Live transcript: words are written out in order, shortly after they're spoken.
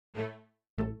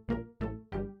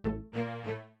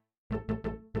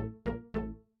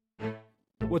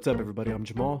What's up, everybody? I'm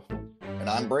Jamal. And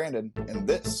I'm Brandon, and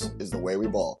this is The Way We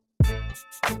Ball.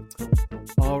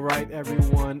 All right,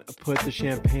 everyone, put the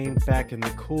champagne back in the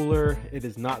cooler. It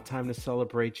is not time to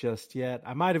celebrate just yet.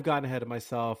 I might have gotten ahead of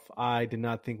myself. I did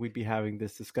not think we'd be having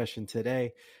this discussion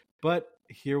today, but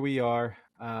here we are.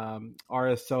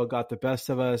 RSL got the best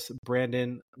of us.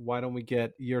 Brandon, why don't we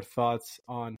get your thoughts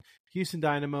on Houston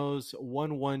Dynamo's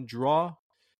 1-1 draw,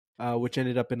 which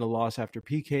ended up in a loss after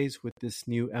PKs with this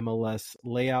new MLS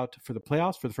layout for the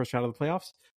playoffs, for the first round of the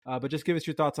playoffs. But just give us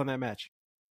your thoughts on that match.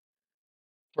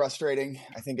 Frustrating,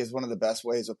 I think, is one of the best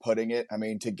ways of putting it. I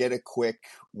mean, to get a quick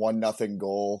 1-0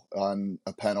 goal on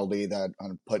a penalty, on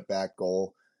a putback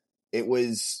goal, it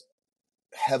was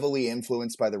heavily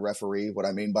influenced by the referee. What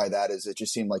I mean by that is it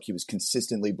just seemed like he was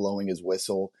consistently blowing his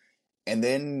whistle, and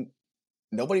then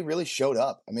nobody really showed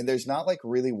up. I mean, there's not like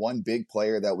really one big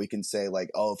player that we can say like,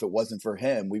 oh, if it wasn't for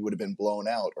him, we would have been blown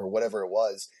out or whatever it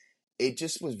was. It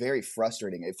just was very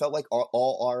frustrating. It felt like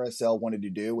all RSL wanted to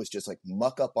do was just like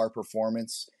muck up our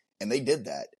performance, and they did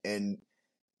that. And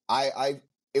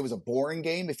it was a boring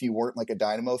game if you weren't like a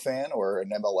Dynamo fan or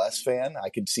an MLS fan. I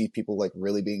could see people like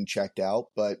really being checked out,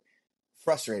 but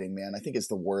frustrating, man, I think is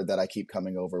the word that I keep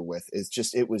coming over with.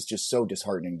 It was just so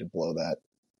disheartening to blow that.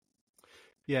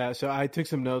 Yeah, so I took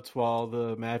some notes while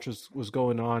the match was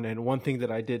going on, and one thing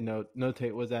that I did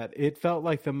notate was that it felt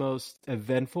like the most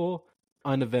uneventful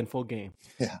game.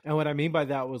 Yeah. And what I mean by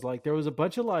that was like there was a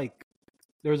bunch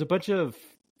of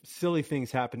silly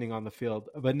things happening on the field,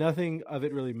 but nothing of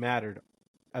it really mattered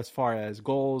as far as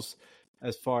goals,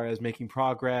 as far as making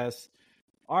progress.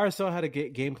 RSL had a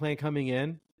game plan coming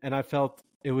in, and I felt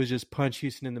it was just punch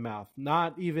Houston in the mouth.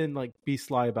 Not even like be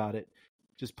sly about it.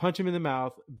 Just punch him in the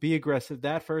mouth, be aggressive.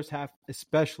 That first half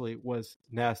especially was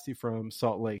nasty from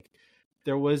Salt Lake.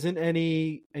 There wasn't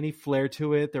any flair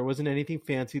to it. There wasn't anything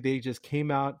fancy. They just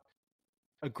came out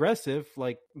aggressive,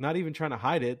 like not even trying to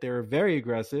hide it. They were very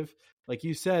aggressive. Like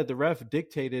you said, the ref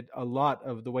dictated a lot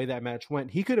of the way that match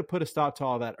went. He could have put a stop to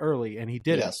all that early, and he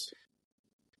didn't. Yes.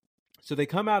 So they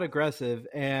come out aggressive,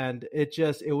 and it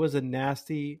was a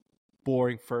nasty,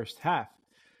 boring first half.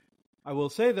 I will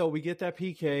say, though, we get that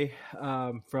PK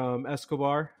from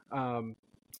Escobar,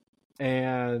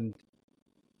 and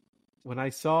when I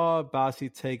saw Bassi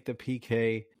take the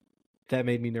PK, that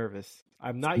made me nervous.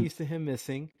 I'm not used to him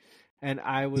missing, and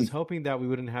I was hoping that we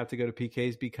wouldn't have to go to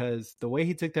PKs because the way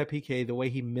he took that PK, the way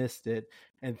he missed it,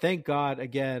 and thank God,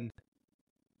 again,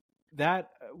 that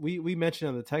we mentioned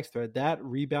on the text thread, that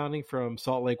rebounding from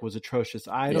Salt Lake was atrocious.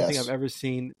 I don't think I've ever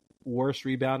seen worse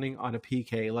rebounding on a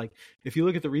PK. Like if you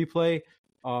look at the replay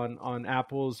on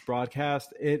Apple's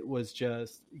broadcast, it was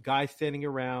just guys standing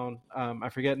around. I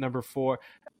forget number 4.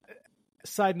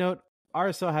 Side note,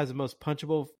 RSL has the most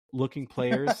punchable looking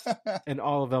players in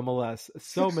all of MLS.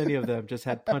 So many of them just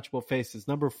had punchable faces.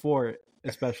 Number 4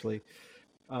 especially.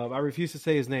 I refuse to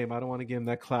say his name. I don't want to give him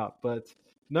that clout, but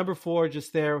number 4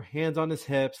 just there, hands on his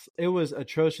hips. It was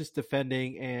atrocious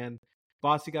defending, and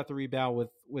Bassi got the rebound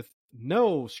with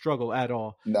no struggle at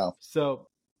all. No. So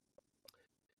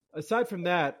aside from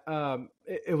that,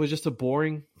 it was just a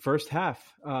boring first half.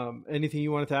 Anything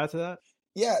you wanted to add to that?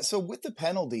 Yeah. So with the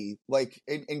penalty, like,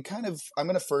 and kind of, I'm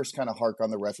going to first kind of hark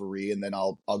on the referee, and then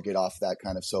I'll get off that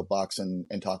kind of soapbox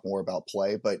and talk more about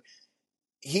play. But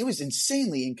he was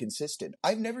insanely inconsistent.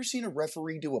 I've never seen a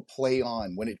referee do a play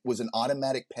on when it was an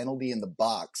automatic penalty in the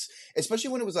box, especially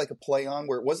when it was like a play on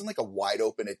where it wasn't like a wide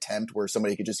open attempt where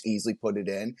somebody could just easily put it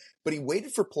in, but he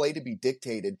waited for play to be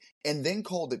dictated and then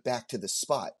called it back to the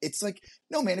spot. It's like,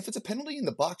 no, man, if it's a penalty in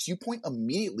the box, you point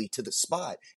immediately to the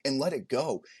spot and let it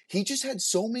go. He just had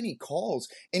so many calls,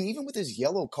 and even with his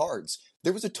yellow cards,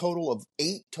 there was a total of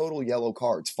 8 total yellow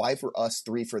cards, 5 for us,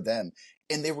 3 for them.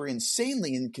 And they were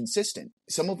insanely inconsistent.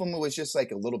 Some of them was just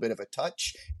like a little bit of a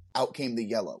touch. Out came the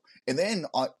yellow. And then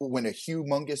when a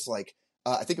humongous, like,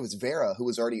 I think it was Vera who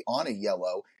was already on a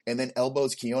yellow and then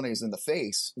elbows Quiones in the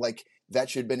face, like that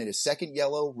should have been in his second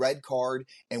yellow, red card,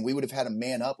 and we would have had a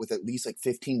man up with at least like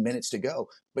 15 minutes to go.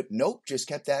 But nope, just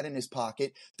kept that in his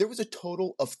pocket. There was a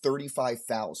total of 35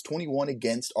 fouls, 21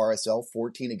 against RSL,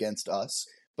 14 against us.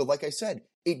 But like I said,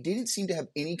 it didn't seem to have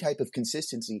any type of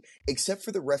consistency except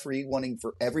for the referee wanting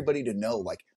for everybody to know,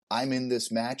 like, I'm in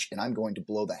this match and I'm going to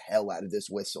blow the hell out of this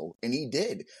whistle. And he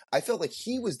did. I felt like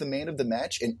he was the man of the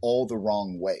match in all the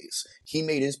wrong ways. He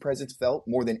made his presence felt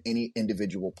more than any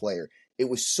individual player. It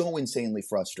was so insanely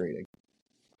frustrating.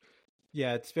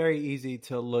 Yeah, it's very easy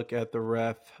to look at the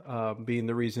ref being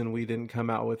the reason we didn't come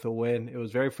out with a win. It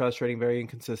was very frustrating, very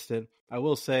inconsistent. I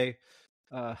will say,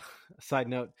 side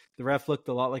note, the ref looked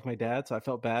a lot like my dad, so I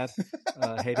felt bad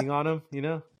hating on him, you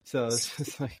know? So it's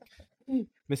just like,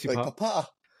 miss you, like, Papa.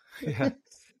 Yeah.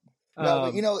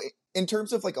 No, but Um, in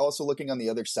terms of like also looking on the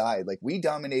other side, like we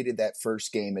dominated that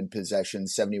first game in possession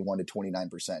 71 to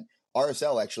 29%.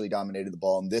 RSL actually dominated the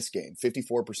ball in this game,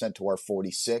 54% to our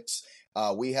 46.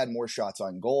 We had more shots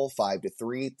on goal,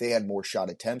 5-3. They had more shot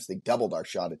attempts. They doubled our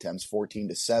shot attempts,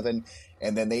 14-7.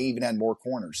 And then they even had more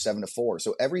corners, 7-4.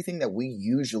 So everything that we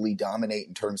usually dominate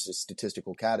in terms of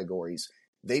statistical categories,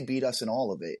 they beat us in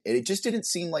all of it. And it just didn't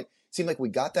seem like we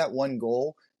got that one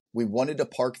goal. We wanted to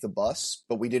park the bus,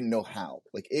 but we didn't know how.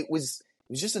 Like it was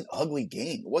just an ugly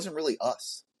game. It wasn't really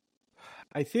us.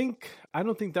 I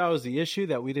don't think that was the issue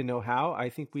that we didn't know how. I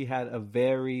think we had a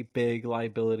very big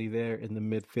liability there in the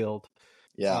midfield.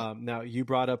 Yeah. Now you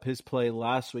brought up his play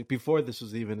last week before this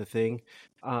was even a thing,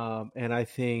 and I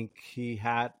think he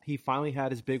finally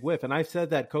had his big whiff. And I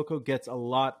said that Coco gets a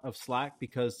lot of slack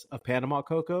because of Panama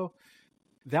Coco.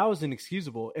 That was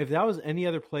inexcusable. If that was any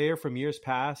other player from years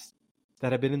past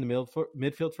that had been in the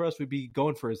midfield for us, we'd be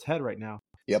going for his head right now.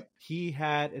 Yep. He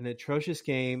had an atrocious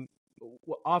game,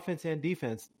 offense and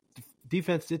defense.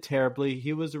 Defense did terribly.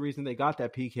 He was the reason they got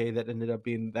that PK that ended up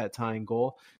being that tying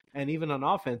goal. And even on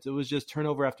offense, it was just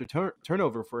turnover after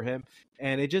turnover for him.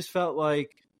 And it just felt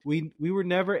like we were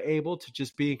never able to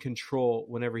just be in control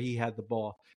whenever he had the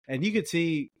ball. And you could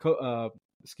see,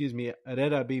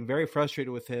 Herrera being very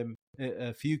frustrated with him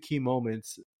a few key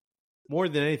moments. More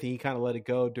than anything, he kind of let it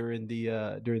go during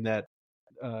that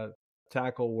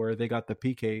tackle where they got the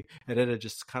PK. Herrera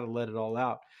just kind of let it all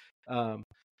out.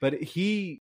 But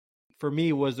he, for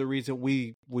me, was the reason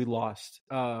we lost.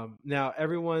 Now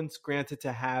everyone's granted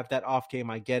to have that off game.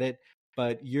 I get it,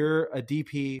 but you're a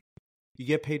DP. You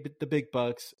get paid the big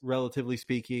bucks, relatively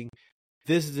speaking.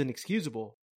 This is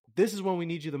inexcusable. This is when we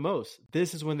need you the most.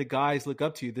 This is when the guys look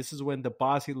up to you. This is when the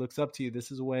bossy looks up to you.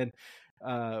 This is when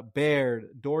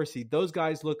Baird, Dorsey, those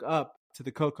guys look up to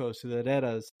the Cocos, to the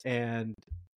Herreras, and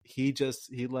he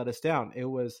let us down.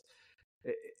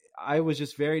 I was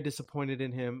just very disappointed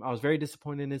in him. I was very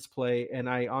disappointed in his play, and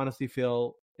I honestly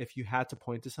feel if you had to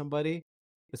point to somebody,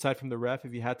 aside from the ref,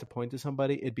 if you had to point to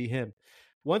somebody, it'd be him.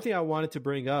 One thing I wanted to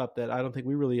bring up that I don't think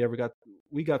we really ever got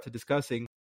to discussing,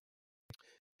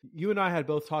 you and I had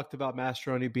both talked about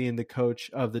Mastroeni being the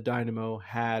coach of the Dynamo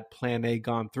had Plan A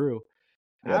gone through.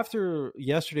 Yep. After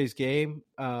yesterday's game,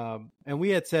 and we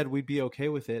had said we'd be okay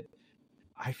with it,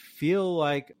 I feel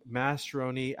like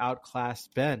Mastroeni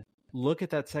outclassed Ben. Look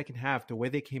at that second half, the way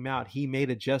they came out. He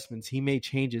made adjustments. He made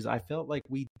changes. I felt like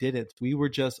we didn't. We were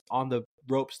just on the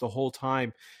ropes the whole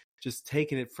time, just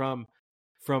taking it from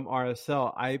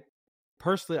RSL.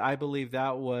 I believe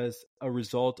that was a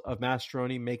result of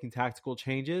Mastroeni making tactical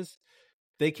changes.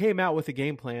 They came out with a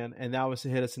game plan, and that was to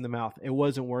hit us in the mouth. It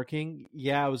wasn't working.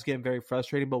 Yeah, it was getting very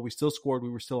frustrating, but we still scored.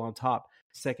 We were still on top.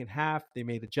 Second half, they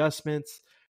made adjustments.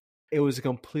 It was a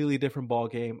completely different ball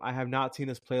game. I have not seen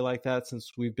us play like that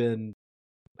since we've been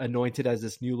anointed as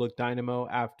this new look Dynamo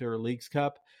after Leagues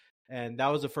Cup. And that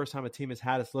was the first time a team has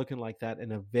had us looking like that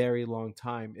in a very long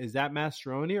time. Is that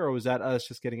Mastroeni, or was that us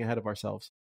just getting ahead of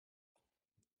ourselves?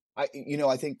 I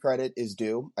think credit is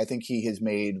due. I think he has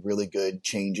made really good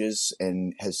changes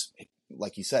and has,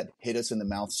 like you said, hit us in the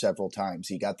mouth several times.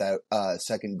 He got that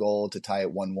second goal to tie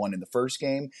it 1-1 in the first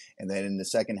game, and then in the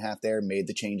second half there made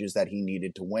the changes that he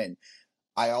needed to win.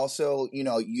 I also,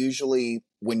 usually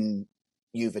when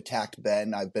you've attacked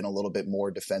Ben, I've been a little bit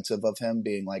more defensive of him,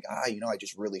 being like, I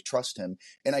just really trust him.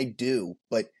 And I do,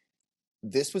 but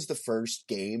this was the first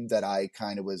game that I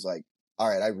kind of was like, all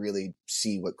right, I really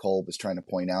see what Cole was trying to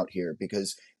point out here,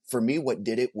 because for me, what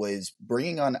did it was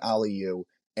bringing on Aliu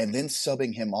and then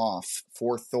subbing him off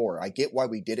for Thor. I get why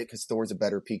we did it, because Thor's a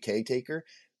better PK taker,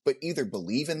 but either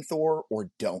believe in Thor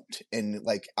or don't. And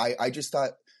like, I just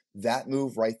thought that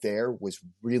move right there was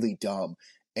really dumb.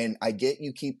 And I get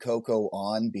you keep Coco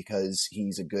on because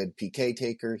he's a good PK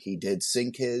taker. He did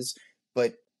sink his,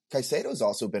 but Caicedo's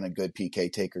also been a good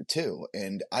PK taker too.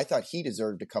 And I thought he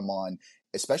deserved to come on,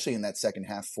 especially in that second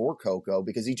half for Coco,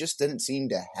 because he just didn't seem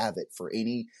to have it for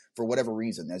whatever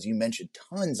reason. As you mentioned,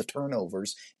 tons of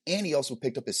turnovers, and he also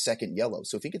picked up his second yellow.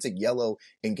 So if he gets a yellow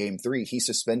in game 3, he's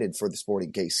suspended for the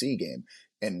Sporting KC game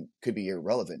and could be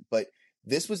irrelevant. But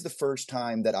this was the first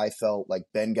time that I felt like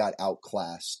Ben got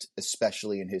outclassed,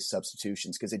 especially in his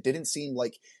substitutions, because it didn't seem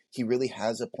like he really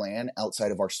has a plan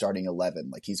outside of our starting 11.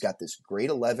 Like, he's got this great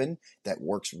 11 that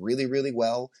works really, really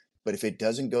well, but if it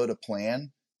doesn't go to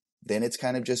plan, then it's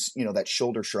kind of just, that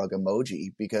shoulder shrug emoji,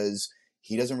 because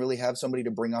he doesn't really have somebody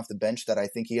to bring off the bench that I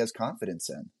think he has confidence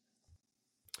in.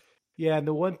 Yeah, and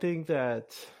the one thing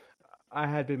that I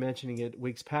had been mentioning it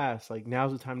weeks past, like,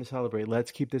 now's the time to celebrate.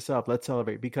 Let's keep this up. Let's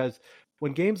celebrate. Because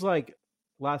when games like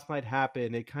last night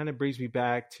happened, it kind of brings me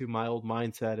back to my old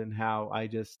mindset and how I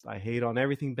hate on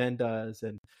everything Ben does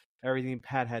and everything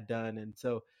Pat had done. And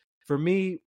so for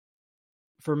me,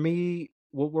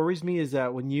 what worries me is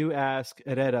that when you ask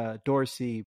Herrera,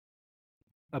 Dorsey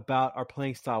about our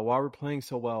playing style, why we're playing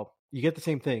so well, you get the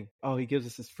same thing. Oh, he gives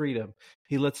us his freedom.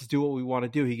 He lets us do what we want to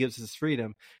do. He gives us his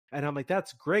freedom. And I'm like,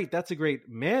 that's great. That's a great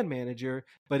man manager,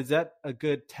 but is that a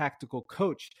good tactical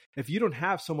coach? If you don't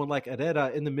have someone like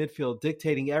Herrera in the midfield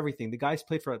dictating everything, the guy's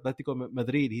played for Atletico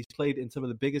Madrid. He's played in some of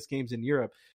the biggest games in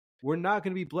Europe. We're not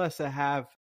going to be blessed to have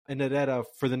an Herrera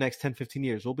for the next 10, 15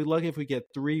 years. We'll be lucky if we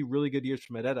get 3 really good years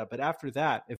from Herrera. But after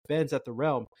that, if Ben's at the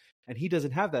realm and he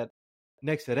doesn't have that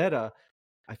next Herrera,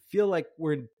 I feel like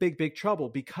we're in big, big trouble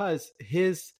because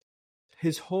his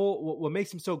whole what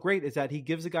makes him so great is that he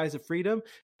gives the guys the freedom,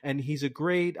 and he's a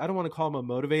great, I don't want to call him a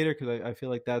motivator because I feel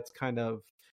like that's kind of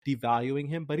devaluing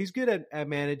him, but he's good at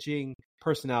managing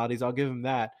personalities. I'll give him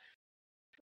that.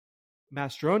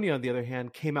 Mastroeni, on the other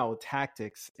hand, came out with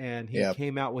tactics, and he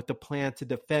came out with the plan to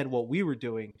defend what we were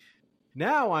doing.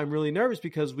 Now I'm really nervous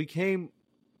because we came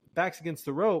backs against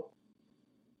the rope.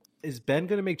 Is Ben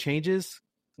going to make changes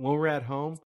when we're at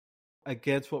home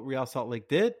against what Real Salt Lake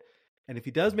did? And if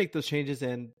he does make those changes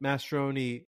and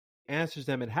Mastroeni answers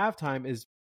them at halftime, is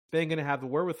Ben going to have the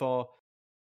wherewithal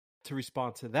to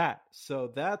respond to that?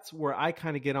 So that's where I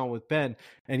kind of get on with Ben.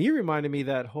 And you reminded me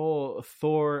that whole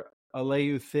Thor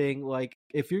Aleu thing. Like,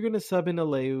 if you're going to sub in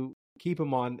Aleu, keep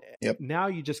him on. Now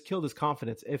you just killed his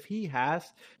confidence. If he has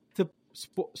to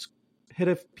hit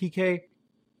a PK,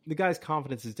 the guy's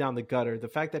confidence is down the gutter. The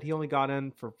fact that he only got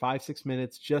in for 5-6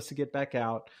 minutes just to get back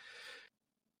out,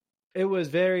 it was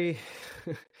very.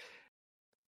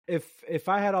 If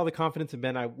I had all the confidence in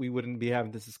Ben, we wouldn't be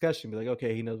having this discussion. Be like,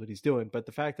 okay, he knows what he's doing. But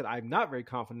the fact that I'm not very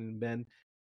confident in Ben,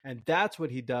 and that's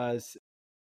what he does,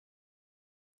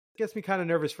 gets me kind of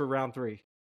nervous for round 3.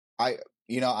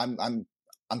 I'm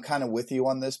kind of with you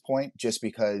on this point, just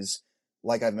because,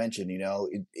 like I mentioned,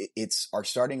 it's our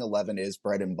starting 11 is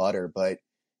bread and butter, but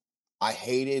I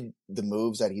hated the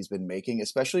moves that he's been making,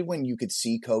 especially when you could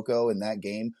see Coco in that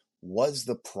game was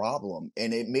the problem.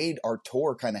 And it made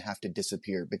Artur kind of have to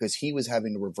disappear because he was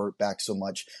having to revert back so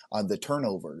much on the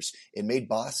turnovers. It made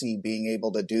Bassi being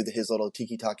able to do his little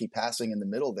tiki-taki passing in the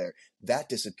middle there. That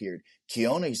disappeared.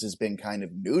 Quiones has been kind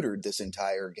of neutered this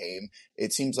entire game.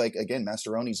 It seems like, again,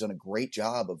 Mastroeni's done a great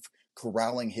job of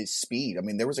corralling his speed. I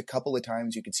mean, there was a couple of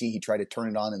times you could see he tried to turn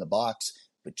it on in the box,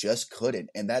 but just couldn't.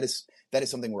 And that is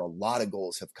something where a lot of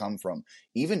goals have come from.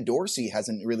 Even Dorsey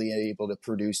hasn't really been able to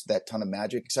produce that ton of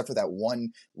magic, except for that one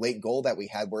late goal that we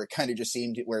had where it kind of just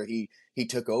seemed where he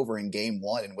took over in game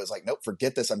 1 and was like, nope,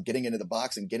 forget this. I'm getting into the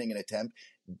box and getting an attempt.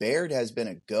 Baird has been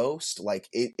a ghost. Like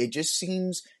it just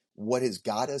seems what has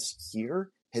got us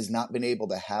here has not been able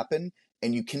to happen.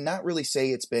 And you cannot really say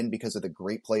it's been because of the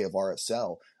great play of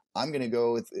RSL. I'm going to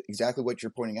go with exactly what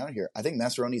you're pointing out here. I think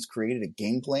Mastroeni's created a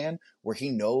game plan where he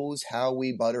knows how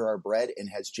we butter our bread and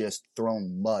has just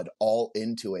thrown mud all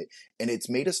into it. And it's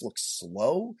made us look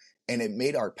slow, and it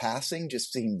made our passing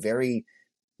just seem very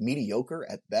mediocre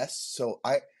at best. So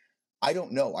I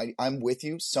don't know. I'm with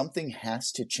you. Something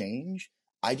has to change.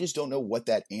 I just don't know what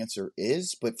that answer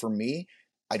is. But for me,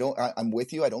 I'm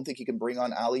with you. I don't think he can bring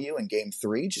on Aliu in game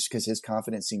 3 just because his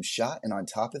confidence seems shot. And on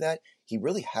top of that, he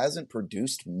really hasn't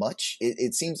produced much.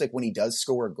 It seems like when he does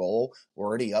score a goal, we're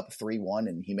already up 3-1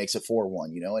 and he makes it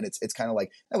 4-1, and it's kind of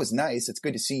like, that was nice. It's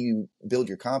good to see you build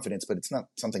your confidence, but it's not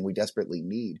something we desperately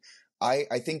need. I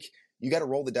think you got to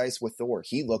roll the dice with Thor.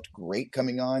 He looked great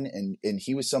coming on, and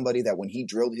he was somebody that when he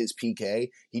drilled his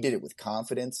PK, he did it with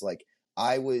confidence. Like,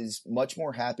 I was much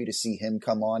more happy to see him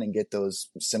come on and get those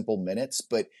simple minutes.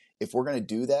 But if we're going to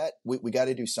do that, we got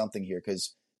to do something here,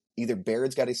 because either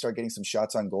Baird's got to start getting some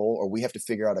shots on goal, or we have to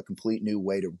figure out a complete new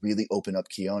way to really open up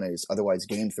Quiones. Otherwise,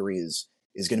 game 3 is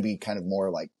going to be kind of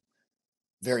more like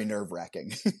very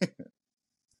nerve-wracking.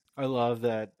 I love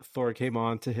that Thor came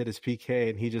on to hit his PK,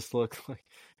 and he just looked like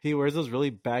he wears those really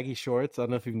baggy shorts. I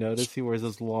don't know if you've noticed. He wears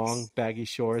those long baggy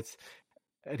shorts.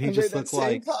 And he just looked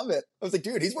like comment. I was like,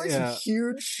 dude, he's wearing some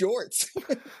huge shorts.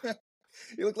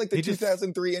 He looked like the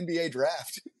 2003 NBA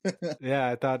draft.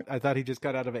 Yeah, I thought he just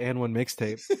got out of an And One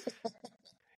mixtape.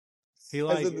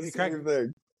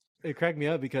 It cracked me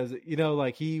up because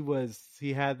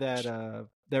he had that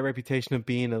reputation of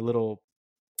being a little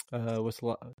I'm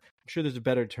sure there's a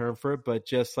better term for it, but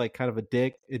just like kind of a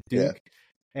duke. Yeah.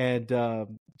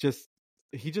 And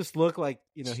he just looked like,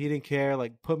 he didn't care.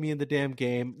 Like, put me in the damn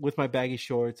game with my baggy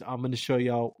shorts. I'm going to show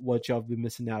y'all what y'all have been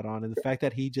missing out on. And the fact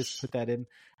that he just put that in,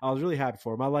 I was really happy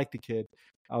for him. I like the kid.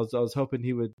 I was hoping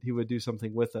he would do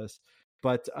something with us.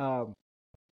 But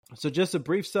So just a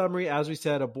brief summary. As we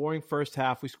said, a boring first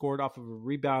half. We scored off of a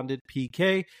rebounded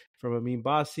PK from Amin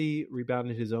Bassi,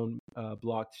 rebounded his own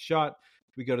blocked shot.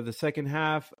 We go to the second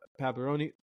half. Pablo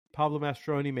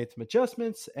Mastroeni made some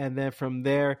adjustments. And then from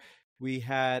there, we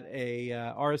had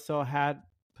RSL had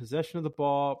possession of the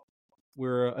ball.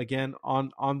 We're again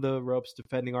on the ropes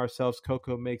defending ourselves.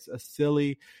 Coco makes a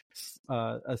silly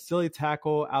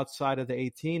tackle outside of the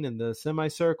 18 in the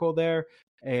semicircle there.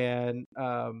 And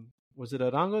was it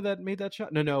Arango that made that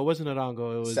shot? No, it wasn't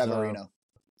Arango. It was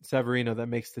Severino that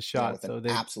makes the shot. With an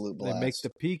absolute blast. They make the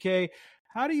PK.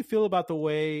 How do you feel about the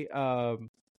way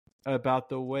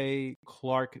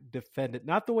Clark defended?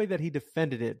 Not the way that he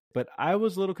defended it, but I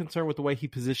was a little concerned with the way he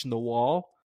positioned the wall.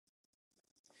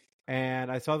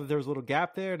 And I saw that there was a little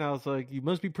gap there, and I was like, you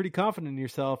must be pretty confident in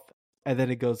yourself. And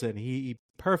then it goes in. He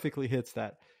perfectly hits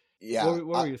that. Yeah. What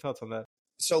were your thoughts on that?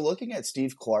 So looking at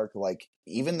Steve Clark, like,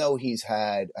 even though he's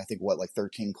had, I think,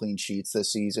 13 clean sheets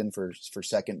this season for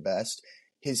second best,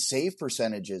 his save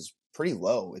percentage is pretty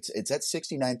low. It's at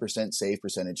 69% save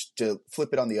percentage. To flip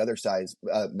it on the other side,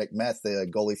 McMeth, the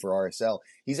goalie for RSL,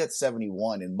 he's at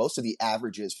 71, and most of the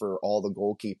averages for all the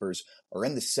goalkeepers are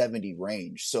in the 70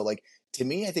 range. So, like, to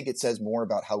me, I think it says more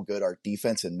about how good our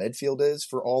defense and midfield is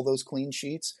for all those clean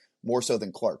sheets, more so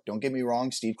than Clark. Don't get me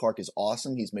wrong, Steve Clark is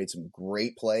awesome. He's made some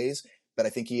great plays, but I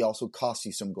think he also cost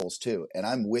you some goals too. And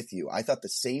I'm with you. I thought the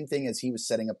same thing as he was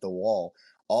setting up the wall.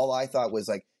 All I thought was,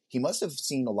 like, he must have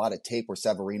seen a lot of tape where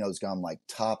Severino's gone like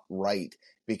top right,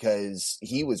 because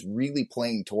he was really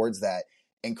playing towards that.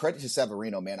 And credit to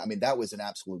Severino, man. I mean, that was an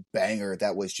absolute banger.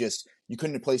 That was just, you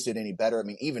couldn't have placed it any better. I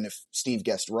mean, even if Steve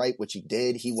guessed right, which he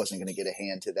did, he wasn't going to get a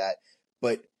hand to that.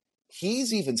 But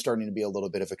he's even starting to be a little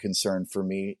bit of a concern for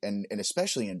me, and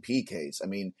especially in PKs. I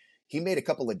mean, he made a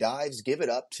couple of dives, give it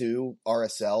up to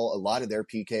RSL. A lot of their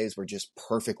PKs were just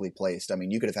perfectly placed. I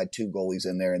mean, you could have had two goalies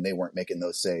in there and they weren't making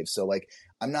those saves. So, like,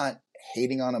 I'm not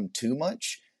hating on him too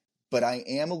much, but I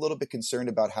am a little bit concerned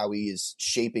about how he is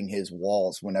shaping his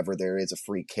walls whenever there is a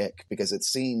free kick, because it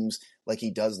seems like he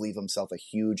does leave himself a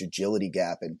huge agility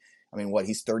gap. And I mean,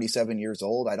 he's 37 years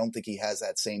old. I don't think he has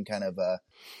that same kind of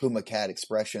Puma Cat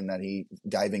expression,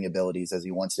 diving abilities as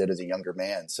he once did as a younger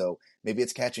man. So maybe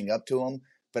it's catching up to him.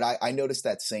 But I noticed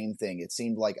that same thing. It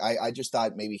seemed like I just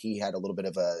thought maybe he had a little bit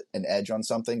of an edge on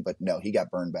something, but no, he got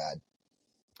burned bad.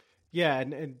 Yeah,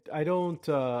 and I don't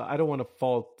want to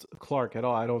fault Clark at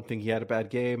all. I don't think he had a bad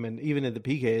game, and even in the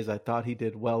PKs, I thought he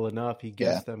did well enough. He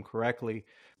guessed them correctly.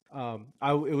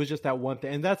 It was just that one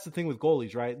thing, and that's the thing with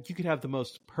goalies, right? You could have the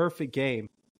most perfect game,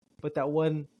 but that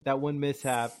one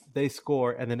mishap, they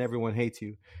score, and then everyone hates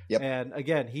you. Yep. And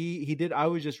again, he did. I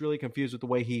was just really confused with the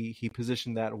way he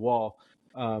positioned that wall.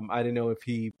 I didn't know if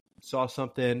he saw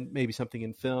maybe something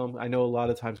in film. I know a lot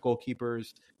of times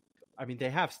goalkeepers, I mean, they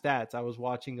have stats. I was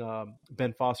watching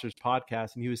Ben Foster's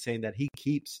podcast, and he was saying that he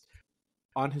keeps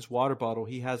on his water bottle,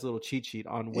 he has a little cheat sheet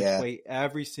on which way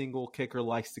every single kicker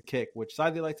likes to kick, which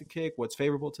side they like to kick, what's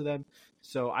favorable to them.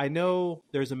 So I know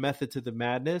there's a method to the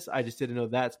madness. I just didn't know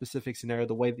that specific scenario,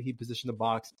 the way that he positioned the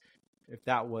box, if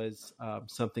that was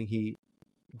something he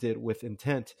did with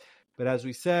intent. But as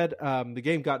we said, the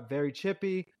game got very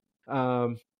chippy.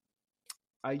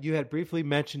 You had briefly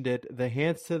mentioned it, the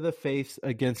hands to the face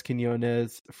against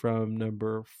Quinones from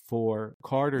number 4.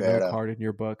 Card or no card in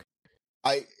your book?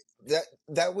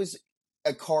 That was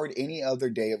a card any other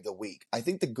day of the week. I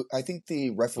think the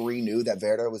referee knew that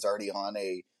Vera was already on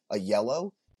a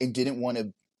yellow and didn't want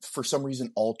to, for some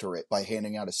reason, alter it by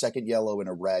handing out a second yellow and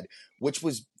a red, which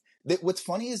was... What's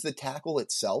funny is the tackle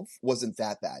itself wasn't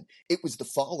that bad. It was the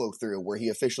follow through where he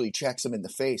officially checks him in the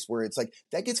face, where it's like,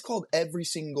 that gets called every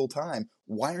single time.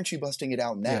 Why aren't you busting it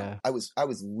out now? Yeah. I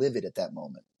was livid at that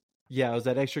moment. Yeah, it was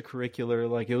that extracurricular,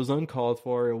 like it was uncalled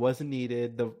for. It wasn't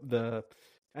needed.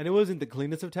 And it wasn't the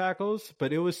cleanest of tackles,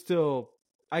 but it was still,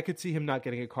 I could see him not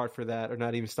getting a card for that or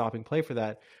not even stopping play for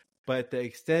that. But the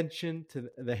extension to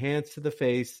the hands to the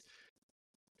face,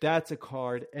 that's a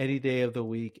card any day of the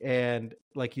week. And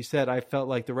like you said, I felt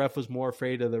like the ref was more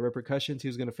afraid of the repercussions he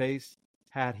was going to face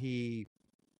had he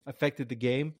affected the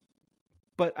game.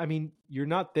 But, I mean, you're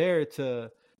not there to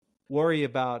worry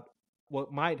about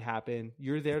what might happen.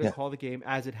 You're there to call the game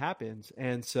as it happens.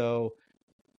 And so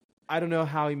I don't know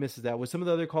how he misses that. With some of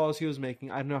the other calls he was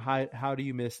making, I don't know how do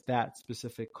you miss that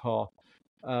specific call?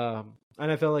 And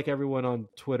I felt like everyone on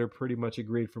Twitter pretty much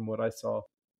agreed from what I saw.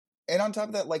 And on top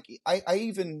of that, like, I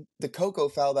even, the Coco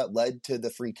foul that led to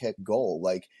the free kick goal,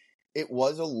 like, it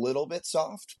was a little bit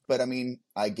soft, but I mean,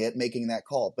 I get making that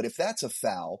call. But if that's a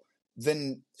foul,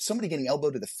 then somebody getting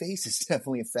elbowed to the face is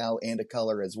definitely a foul and a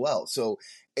color as well. So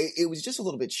it was just a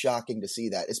little bit shocking to see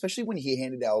that, especially when he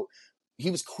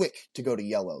he was quick to go to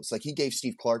yellows. Like he gave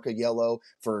Steve Clark a yellow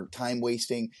for time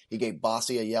wasting. He gave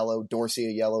Bossy a yellow, Dorsey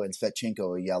a yellow, and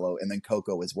Svetchenko a yellow, and then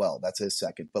Coco as well. That's his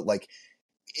second. But like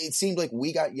it seemed like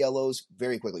we got yellows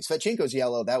very quickly. Svetchenko's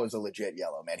yellow, that was a legit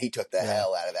yellow, man. He took the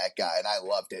hell out of that guy, and I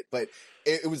loved it. But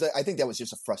it was, I think that was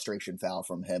just a frustration foul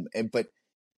from him. But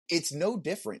it's no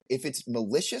different. If it's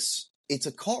malicious, it's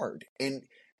a card. And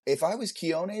if I was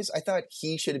Quiones, I thought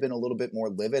he should have been a little bit more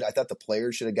livid. I thought the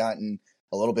players should have gotten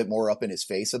a little bit more up in his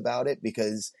face about it,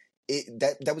 because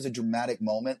that was a dramatic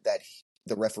moment that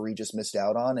the referee just missed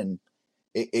out on. And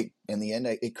it in the end,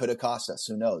 it could have cost us.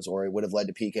 Who knows? Or it would have led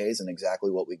to PKs and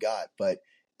exactly what we got. But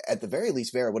at the very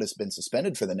least, Vera would have been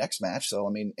suspended for the next match. So,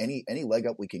 I mean, any leg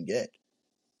up we can get.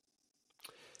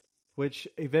 Which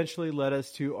eventually led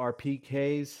us to our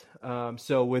PKs.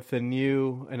 So with the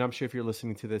new, and I'm sure if you're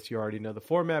listening to this, you already know the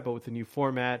format, but with the new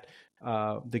format,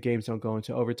 the games don't go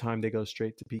into overtime. They go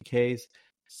straight to PKs.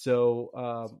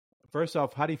 So first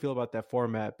off, how do you feel about that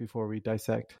format before we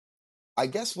dissect? I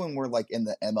guess when we're like in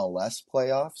the MLS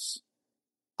playoffs,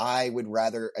 I would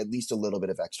rather at least a little bit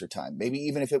of extra time. Maybe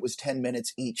even if it was 10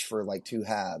 minutes each for like two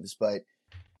halves. But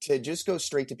to just go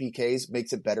straight to PKs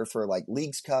makes it better for like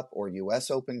Leagues Cup or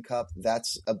US Open Cup.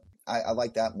 I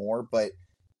like that more. But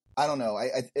I don't know.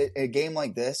 A game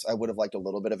like this, I would have liked a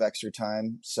little bit of extra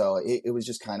time. So it was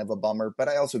just kind of a bummer. But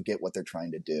I also get what they're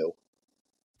trying to do.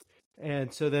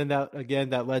 And so then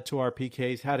that led to our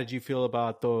PKs. How did you feel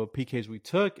about the PKs we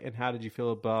took, and how did you feel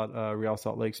about Real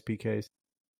Salt Lake's PKs?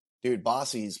 Dude,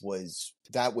 Bossy's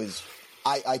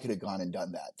I could have gone and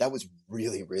done that. That was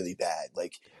really, really bad.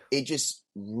 Like it just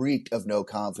reeked of no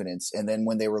confidence. And then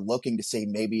when they were looking to say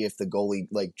maybe if the goalie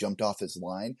like jumped off his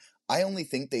line, I only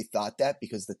think they thought that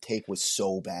because the take was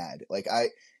so bad.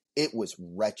 It was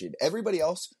wretched. Everybody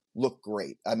else looked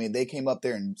great. I mean, they came up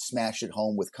there and smashed it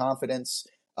home with confidence.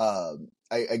 I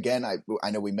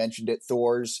know we mentioned it.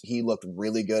 Thor's, he looked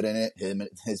really good in it.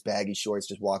 His baggy shorts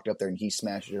just walked up there and he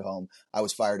smashed it home. I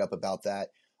was fired up about that.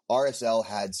 RSL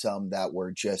had some that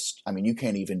were just, I mean, you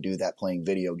can't even do that playing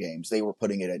video games. They were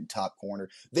putting it in top corner.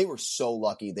 They were so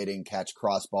lucky they didn't catch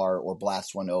crossbar or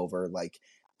blast one over. Like,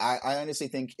 I honestly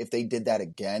think if they did that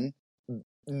again,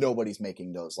 nobody's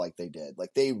making those like they did.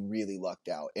 Like, they really lucked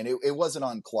out. And it wasn't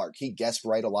on Clark. He guessed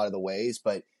right a lot of the ways,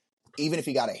 but even if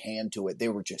he got a hand to it, they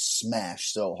were just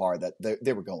smashed so hard that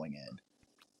they were going in.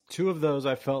 Two of those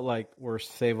I felt like were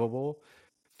savable.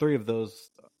 Three of those,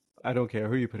 I don't care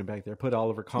who you put him back there. Put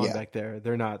Oliver Kahn back there.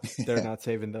 They're not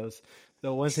saving those.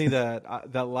 The one thing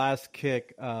that last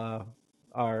kick, our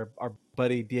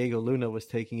buddy Diego Luna was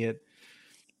taking it.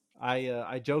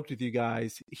 I joked with you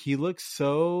guys. He looks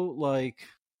so like,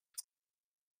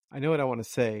 I know what I want to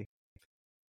say.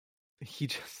 He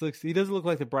doesn't look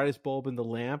like the brightest bulb in the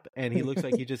lamp, and he looks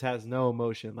like he just has no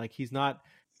emotion. Like he's not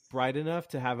bright enough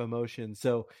to have emotion.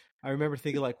 So I remember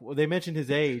thinking like, well, they mentioned his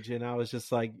age, and I was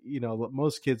just like,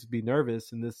 most kids would be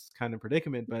nervous in this kind of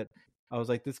predicament, but I was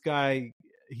like, this guy,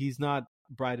 he's not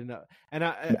bright enough. And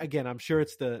I'm sure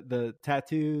it's the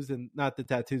tattoos, and not the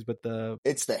tattoos, but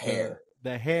it's the hair,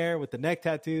 the hair with the neck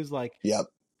tattoos. Like, yep,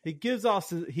 he gives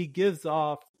off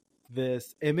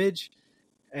this image.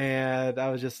 And I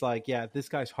was just like, yeah, this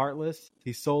guy's heartless.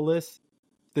 He's soulless.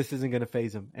 This isn't going to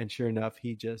phase him. And sure enough,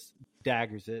 he just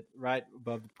daggers it right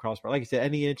above the crossbar. Like you said,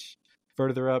 any inch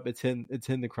further up, it's in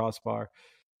the crossbar.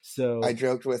 So I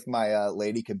joked with my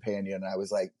lady companion, and I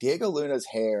was like, Diego Luna's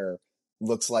hair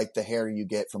looks like the hair you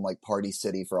get from like Party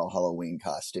City for a Halloween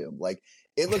costume. Like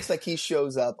it looks like he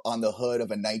shows up on the hood of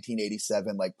a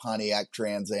 1987 like Pontiac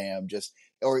Trans Am,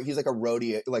 or he's like a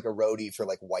roadie for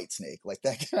like Whitesnake. Like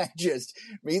that guy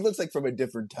he looks like from a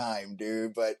different time,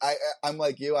 dude. But I'm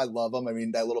like you, I love him. I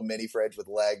mean, that little mini Fred with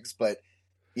legs, but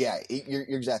yeah, you're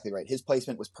exactly right. His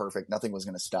placement was perfect. Nothing was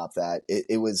going to stop that.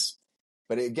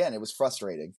 But again, it was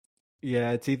frustrating.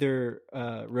 Yeah, it's either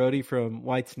Rhodey from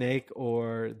Whitesnake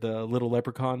or the Little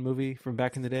Leprechaun movie from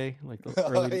back in the day, like the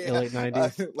late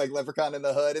 90s. Like Leprechaun in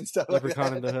the Hood and stuff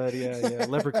Leprechaun like that. in the Hood, yeah.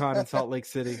 Leprechaun in Salt Lake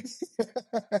City.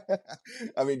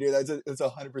 I mean, dude, that's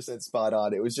 100% spot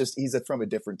on. It was just, he's from a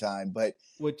different time, but...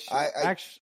 I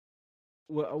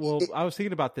was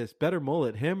thinking about this. Better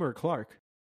mullet, him or Clark?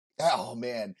 Oh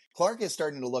man, Clark is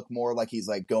starting to look more like he's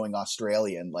like going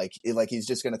Australian, like he's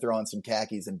just going to throw on some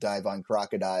khakis and dive on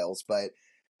crocodiles. But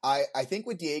I think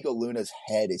with Diego Luna's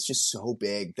head, it's just so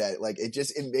big that like it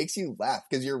makes you laugh,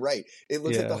 because you're right. It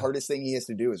looks like the hardest thing he has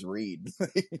to do is read.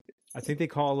 I think they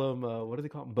call him what do they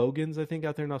call them? Bogans, I think,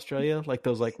 out there in Australia, like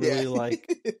those like really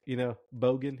like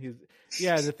bogan.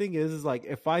 The thing is like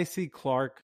if I see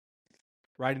Clark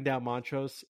riding down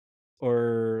Montrose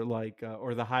or like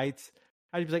or the Heights,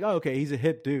 I'd be like, oh, okay, he's a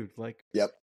hip dude. Like, yep.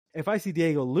 If I see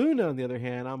Diego Luna, on the other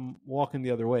hand, I'm walking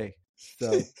the other way.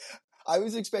 So I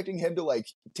was expecting him to like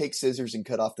take scissors and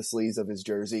cut off the sleeves of his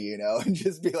jersey, and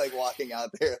just be like walking out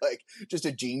there like just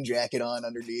a jean jacket on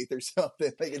underneath or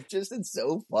something. Like it's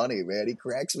so funny, man. He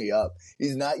cracks me up.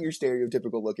 He's not your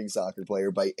stereotypical looking soccer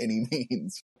player by any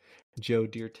means. Joe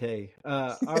Dirte.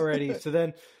 Alrighty, so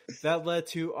then that led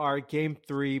to our game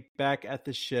 3 back at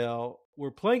the Shell. We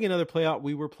were playing another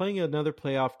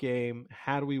playoff game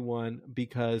had we won,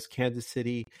 because Kansas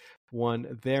City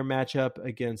won their matchup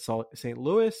against St.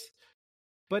 Louis.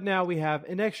 But now we have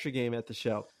an extra game at the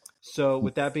Shell. So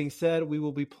with that being said, we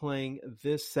will be playing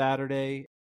this Saturday,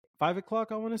 5 o'clock,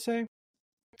 I want to say.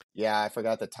 Yeah, I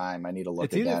forgot the time. I need to look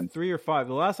it's either again. 3 or 5.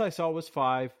 The last I saw was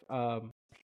 5.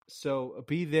 So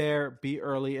be there, be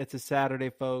early. It's a Saturday,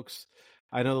 folks.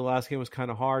 I know the last game was kind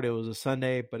of hard. It was a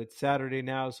Sunday, but it's Saturday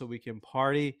now, so we can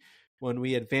party when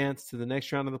we advance to the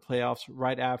next round of the playoffs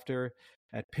right after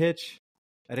at Pitch,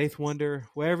 at Eighth Wonder,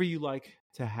 wherever you like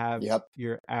to have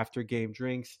your after game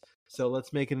drinks. So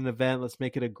let's make it an event. Let's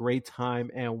make it a great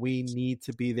time, and we need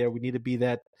to be there. We need to be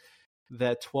that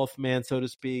 12th man, so to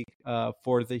speak,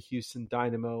 for the Houston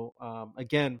Dynamo.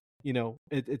 Again,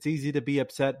 it's easy to be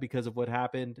upset because of what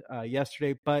happened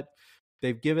yesterday, but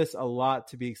they've given us a lot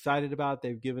to be excited about.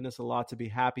 They've given us a lot to be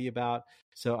happy about.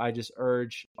 So I just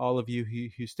urge all of you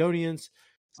Houstonians,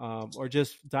 or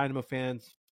just Dynamo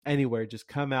fans anywhere, just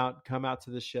come out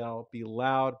to the Shell, be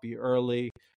loud, be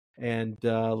early, and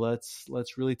let's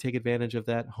really take advantage of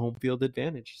that home field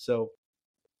advantage. So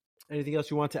anything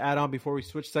else you want to add on before we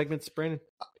switch segments, Brandon?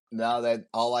 No, that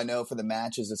all I know for the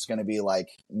match is it's going to be like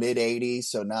mid 80s,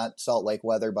 so not Salt Lake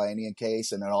weather by any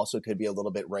case, and it also could be a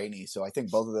little bit rainy. So I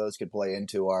think both of those could play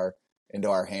into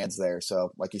our hands there.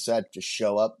 So like you said, just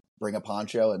show up, bring a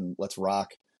poncho, and let's rock.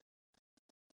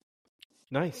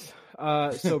 Nice.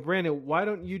 So Brandon, why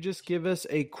don't you just give us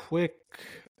a quick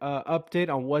update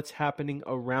on what's happening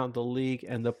around the league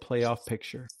and the playoff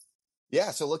picture?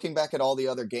 Yeah, so looking back at all the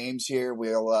other games here,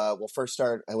 we'll first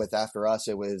start with after us.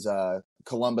 It was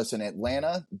Columbus and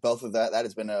Atlanta. Both of that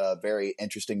has been a very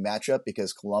interesting matchup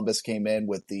because Columbus came in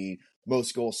with the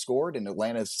most goals scored and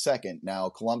Atlanta's second. Now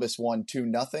Columbus won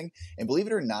 2-0, and believe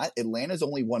it or not, Atlanta's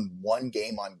only won one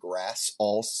game on grass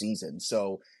all season.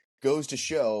 So goes to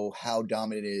show how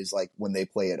dominant it is like when they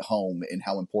play at home and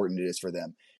how important it is for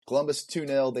them. Columbus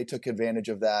 2-0, they took advantage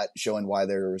of that, showing why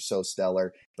they were so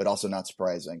stellar, but also not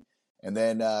surprising. And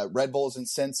then Red Bulls and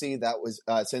Cincy,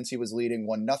 Cincy was leading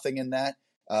 1-0 in that.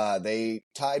 They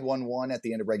tied 1-1 at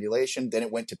the end of regulation. Then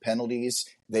it went to penalties.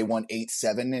 They won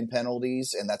 8-7 in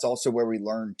penalties. And that's also where we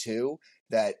learned, too,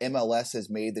 that MLS has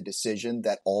made the decision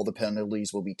that all the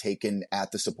penalties will be taken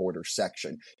at the supporter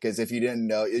section. Because if you didn't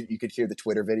know, you could hear the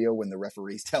Twitter video when the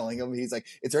referee's telling him, he's like,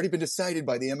 it's already been decided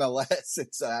by the MLS.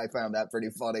 I found that pretty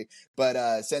funny.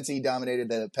 But since he dominated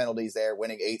the penalties there,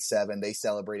 winning 8-7, they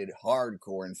celebrated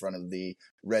hardcore in front of the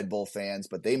Red Bull fans,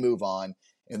 but they move on.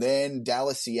 And then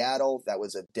Dallas-Seattle, that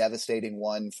was a devastating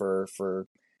one for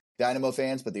Dynamo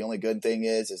fans, but the only good thing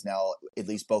is now at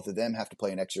least both of them have to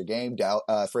play an extra game.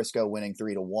 Frisco winning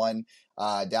 3-1.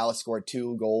 Dallas scored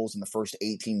 2 goals in the first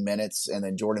 18 minutes, and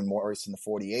then Jordan Morris in the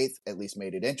 48th at least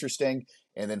made it interesting.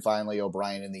 And then finally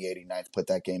O'Brien in the 89th put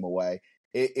that game away.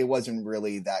 It wasn't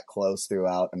really that close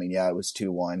throughout. I mean, yeah, it was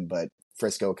 2-1, but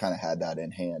Frisco kind of had that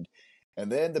in hand.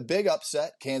 And then the big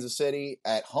upset, Kansas City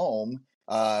at home,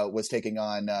 was taking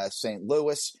on St.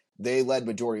 Louis. They led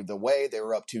majority of the way. They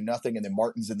were up 2-0, and then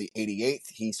Martins in the 88th.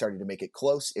 He started to make it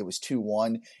close. It was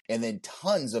 2-1, and then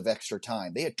tons of extra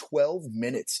time. They had 12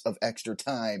 minutes of extra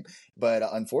time, but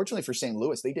unfortunately for St.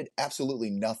 Louis, they did absolutely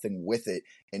nothing with it,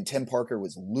 and Tim Parker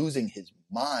was losing his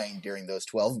mind during those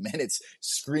 12 minutes,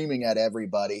 screaming at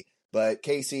everybody. But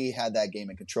KC had that game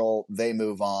in control. They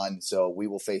move on, so we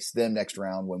will face them next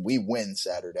round when we win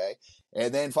Saturday.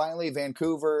 And then finally,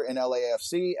 Vancouver and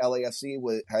LAFC. LAFC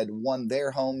had won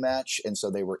their home match, and so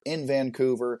they were in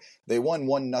Vancouver. They won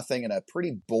 1-0 in a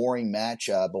pretty boring match.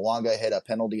 Belonga hit a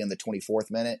penalty in the 24th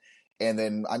minute. And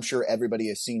then I'm sure everybody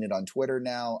has seen it on Twitter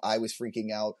now. I was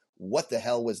freaking out. What the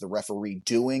hell was the referee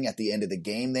doing at the end of the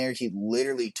game there? He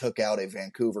literally took out a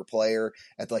Vancouver player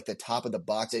at like the top of the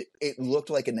box. It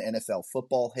looked like an NFL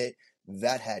football hit.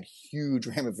 That had huge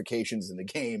ramifications in the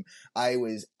game. I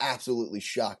was absolutely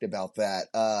shocked about that.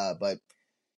 But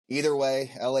either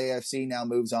way, LAFC now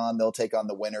moves on. They'll take on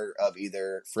the winner of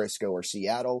either Frisco or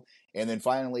Seattle. And then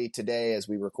finally today, as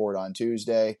we record on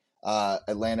Tuesday,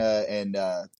 Atlanta and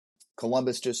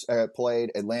Columbus just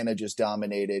played. Atlanta just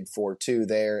dominated 4-2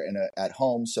 there and at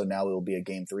home. So now it will be a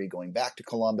game 3 going back to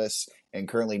Columbus. And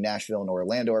currently Nashville and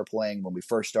Orlando are playing. When we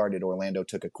first started, Orlando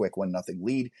took a quick 1-0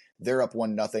 lead. They're up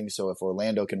 1-0. So if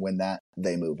Orlando can win that,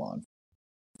 they move on.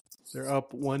 They're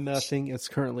up 1-0. It's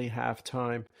currently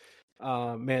halftime.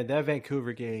 Man, that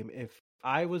Vancouver game, if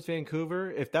I was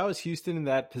Vancouver, if that was Houston in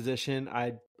that position,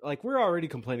 we're already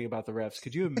complaining about the refs.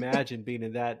 Could you imagine being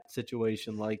in that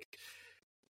situation? Like,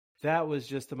 that was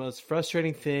just the most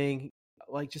frustrating thing.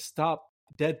 Like, just stop,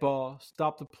 dead ball,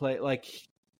 stop the play. Like,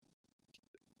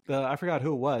 I forgot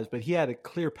who it was, but he had a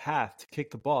clear path to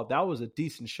kick the ball. That was a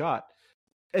decent shot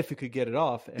if he could get it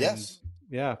off. And yes.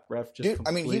 yeah, ref just Dude,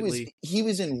 completely. I mean, he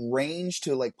was in range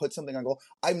to like put something on goal.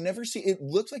 I've never seen it.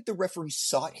 Looked like the referee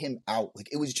sought him out. Like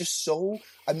it was just so.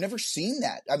 I've never seen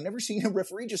that. I've never seen a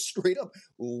referee just straight up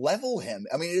level him.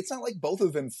 I mean, it's not like both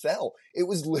of them fell. It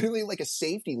was literally like a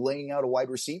safety laying out a wide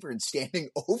receiver and standing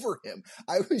over him.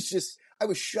 I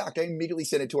was shocked. I immediately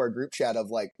sent it to our group chat of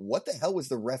like, what the hell was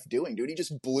the ref doing, dude? He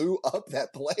just blew up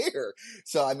that player.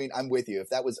 So, I mean, I'm with you. If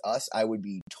that was us, I would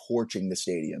be torching the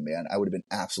stadium, man. I would have been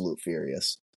absolute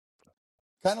furious.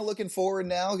 Kind of looking forward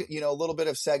now, a little bit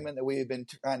of segment that we've been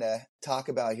trying to talk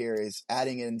about here is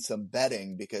adding in some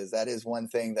betting, because that is one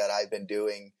thing that I've been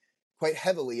doing quite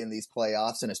heavily in these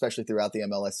playoffs and especially throughout the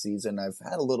MLS season. I've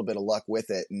had a little bit of luck with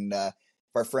it. And if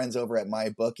our friends over at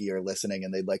MyBookie are listening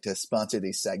and they'd like to sponsor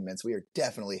these segments, we are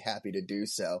definitely happy to do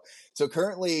so. So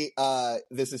currently,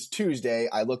 this is Tuesday.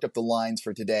 I looked up the lines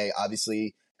for today.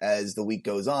 Obviously, as the week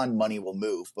goes on, money will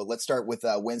move. But let's start with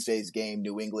Wednesday's game,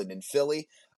 New England and Philly.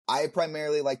 I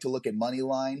primarily like to look at money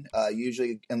line,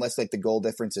 usually, unless like the goal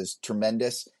difference is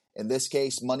tremendous. In this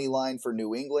case, money line for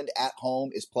New England at home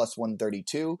is plus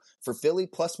 132. For Philly,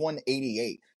 plus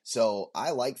 188. So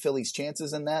I like Philly's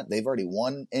chances in that. They've already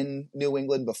won in New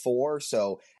England before.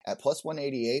 So at plus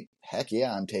 188, heck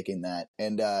yeah, I'm taking that.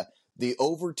 And the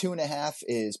over 2.5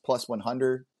 is plus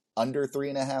 100. Under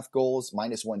 3.5 goals,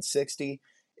 minus 160.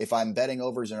 If I'm betting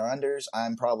overs and unders,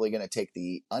 I'm probably going to take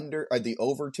the under or the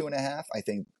over 2.5.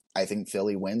 I think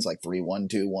Philly wins like 3-1,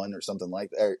 2-1 or something like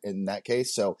that in that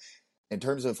case. So in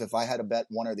terms of if I had to bet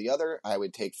one or the other, I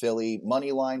would take Philly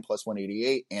money line plus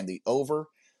 188 and the over.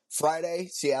 Friday,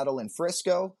 Seattle and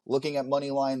Frisco. Looking at money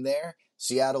line there,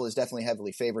 Seattle is definitely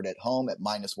heavily favored at home at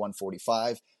minus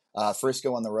 145.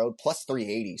 Frisco on the road, plus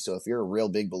 380. So if you're a real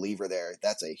big believer there,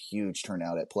 that's a huge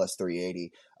turnout at plus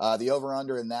 380. The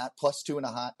over-under in that, plus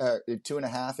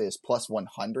 2.5 is plus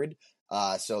 100.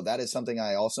 So that is something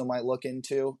I also might look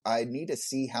into. I need to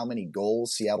see how many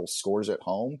goals Seattle scores at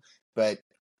home. But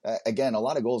again, a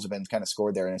lot of goals have been kind of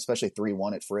scored there, and especially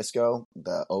 3-1 at Frisco,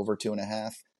 the over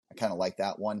 2.5. I kind of like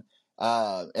that one.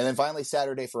 And then finally,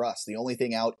 Saturday for us, the only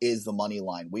thing out is the money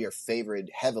line. We are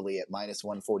favored heavily at minus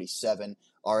 147,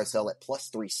 RSL at plus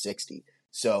 360.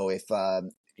 So if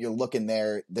you're looking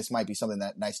there, this might be something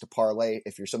that nice to parlay.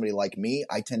 If you're somebody like me,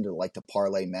 I tend to like to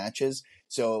parlay matches.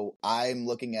 So I'm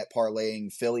looking at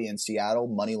parlaying Philly and Seattle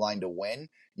money line to win.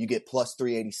 You get plus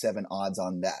 387 odds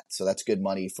on that. So that's good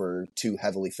money for two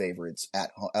heavily favorites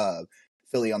at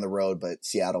Philly on the road, but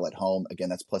Seattle at home. Again,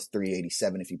 that's plus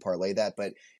 387 if you parlay that. But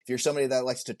if you're somebody that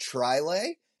likes to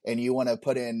trilay and you want to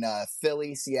put in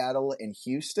Philly, Seattle, and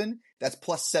Houston, that's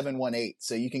plus 718.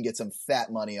 So you can get some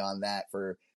fat money on that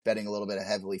for betting a little bit of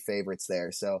heavily favorites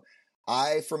there. So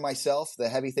for myself, the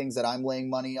heavy things that I'm laying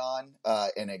money on,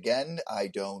 and again, I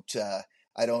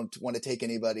don't want to take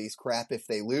anybody's crap if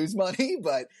they lose money,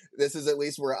 but this is at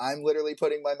least where I'm literally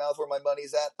putting my mouth where my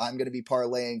money's at. I'm going to be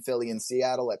parlaying Philly and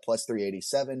Seattle at plus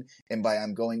 387. And by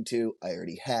I'm going to, I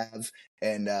already have.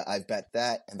 And I've bet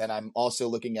that. And then I'm also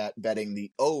looking at betting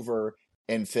the over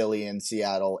in Philly and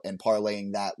Seattle and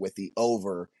parlaying that with the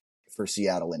over for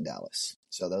Seattle and Dallas.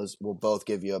 So those will both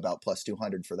give you about plus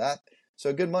 200 for that.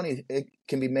 So good money, it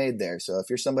can be made there. So if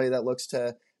you're somebody that looks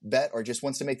to bet or just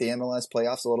wants to make the MLS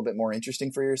playoffs a little bit more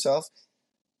interesting for yourself,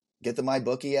 get the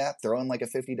MyBookie app, throw in like a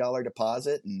 $50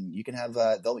 deposit, and you can have,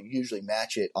 they'll usually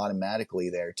match it automatically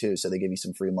there too. So they give you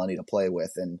some free money to play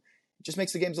with, and it just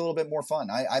makes the games a little bit more fun.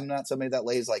 I'm not somebody that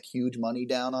lays like huge money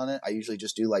down on it. I usually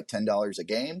just do like $10 a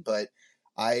game, but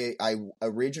I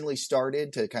originally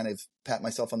started to kind of pat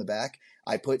myself on the back.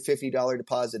 I put $50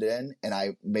 deposit in, and I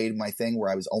made my thing where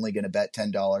I was only going to bet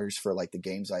 $10 for like the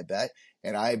games I bet,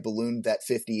 and I ballooned that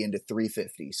 50 into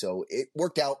 350. So it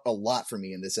worked out a lot for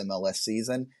me in this MLS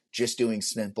season, just doing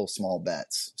simple small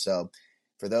bets. So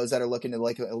for those that are looking to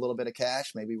like a little bit of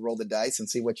cash, maybe roll the dice and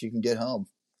see what you can get home.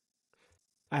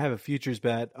 I have a futures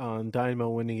bet on Dynamo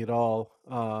winning it all.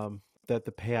 That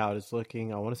the payout is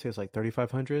looking, I want to say it's like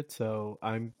 3,500. So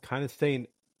I'm kind of staying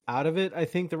out of it, I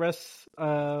think, the rest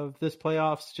of this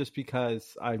playoffs, just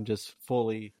because I'm just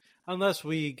fully, unless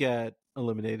we get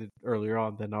eliminated earlier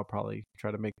on, then I'll probably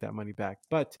try to make that money back.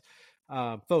 But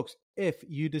folks, if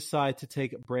you decide to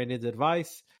take Brandon's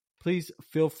advice, please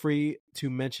feel free to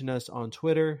mention us on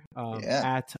Twitter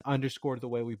Yeah. at _ the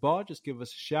way we ball. Just give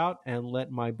us a shout and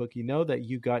let my bookie know that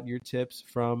you got your tips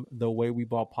from the Way We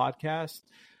Ball podcast.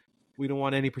 We don't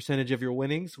want any percentage of your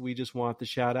winnings. We just want the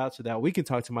shout out so that we can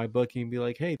talk to my bookie and be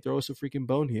like, hey, throw us a freaking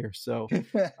bone here. So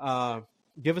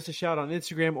give us a shout on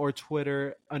Instagram or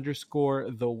Twitter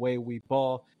 _ the way we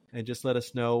ball, and just let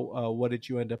us know what did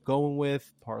you end up going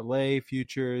with, parlay,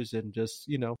 futures, and just,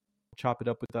 chop it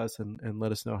up with us and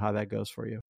let us know how that goes for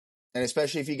you. And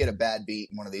especially if you get a bad beat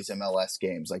in one of these MLS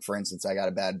games. Like, for instance, I got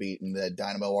a bad beat in the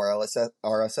Dynamo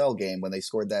RSL game when they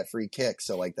scored that free kick.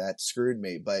 So, like, that screwed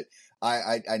me. But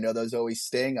I know those always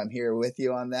sting. I'm here with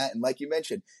you on that. And like you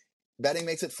mentioned, betting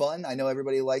makes it fun. I know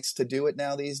everybody likes to do it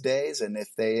now these days. And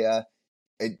if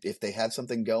they have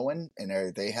something going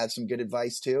and they have some good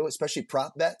advice too, especially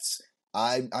prop bets.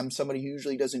 I'm somebody who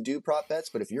usually doesn't do prop bets,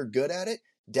 but if you're good at it,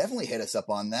 definitely hit us up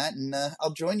on that, and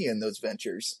I'll join you in those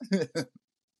ventures.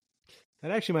 That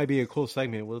actually might be a cool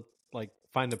segment. We'll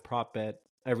find a prop bet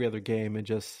every other game and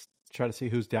just try to see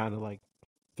who's down to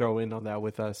throw in on that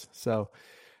with us. So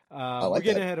we're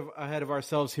getting ahead of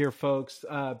ourselves here, folks.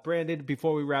 Brandon,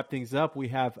 before we wrap things up, we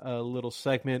have a little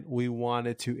segment we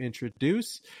wanted to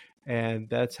introduce, and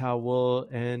that's how we'll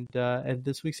end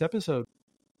this week's episode.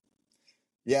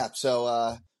 Yeah.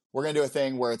 So we're going to do a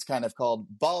thing where it's kind of called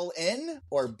ball in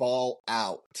or ball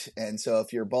out. And so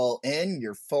if you're ball in,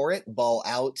 you're for it. Ball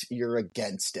out, you're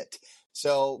against it.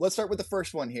 So let's start with the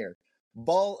first one here.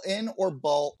 Ball in or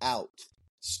ball out?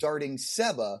 Starting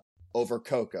Seba over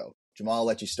Coco. Jamal, I'll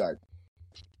let you start.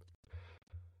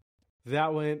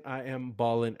 That one, I am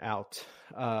balling out.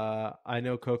 I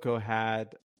know Coco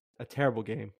had a terrible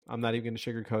game. I'm not even going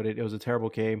to sugarcoat it. It was a terrible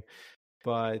game.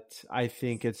 But I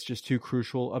think it's just too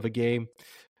crucial of a game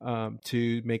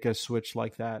to make a switch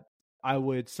like that. I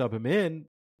would sub him in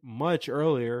much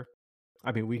earlier.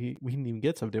 I mean, we didn't even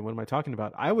get subbed in. What am I talking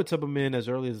about? I would sub him in as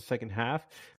early as the second half.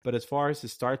 But as far as to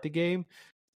start the game,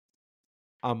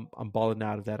 I'm balling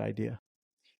out of that idea.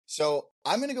 So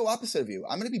I'm going to go opposite of you.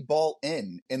 I'm going to be ball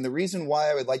in. And the reason why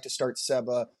I would like to start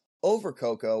Seba over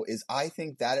Coco is I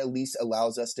think that at least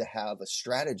allows us to have a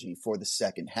strategy for the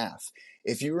second half.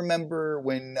 If you remember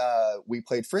when we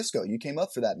played Frisco, you came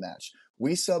up for that match.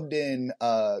 We subbed in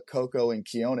Coco and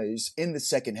Quiones in the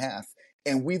second half,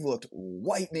 and we've looked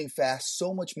lightning fast,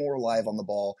 so much more alive on the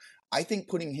ball. I think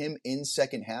putting him in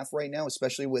second half right now,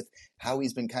 especially with how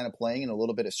he's been kind of playing and a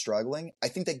little bit of struggling, I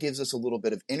think that gives us a little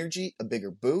bit of energy, a bigger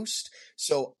boost.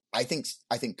 So I think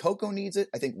Coco needs it.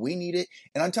 I think we need it.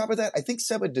 And on top of that, I think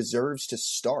Seba deserves to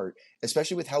start,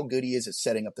 especially with how good he is at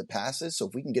setting up the passes. So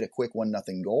if we can get a quick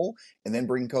 1-0 goal and then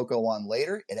bring Coco on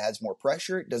later, it adds more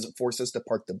pressure. It doesn't force us to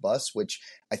park the bus, which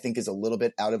I think is a little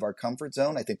bit out of our comfort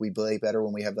zone. I think we play better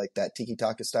when we have that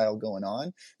tiki-taka style going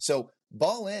on. So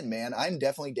ball in, man. I'm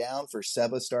definitely down for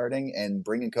Seba starting and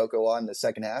bringing Coco on in the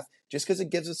second half just because it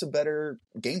gives us a better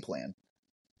game plan.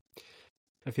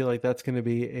 I feel like that's going to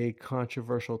be a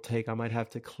controversial take. I might have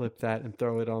to clip that and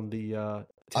throw it on the TikTok.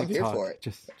 I'm here for it.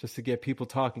 Just to get people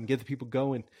talking, get the people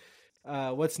going.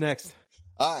 What's next?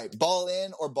 All right, ball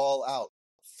in or ball out?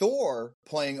 Thor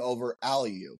playing over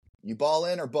Aliu. You ball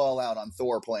in or ball out on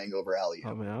Thor playing over Aliu?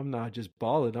 Oh man, I'm not just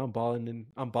balling. I'm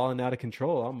balling out of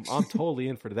control. I'm totally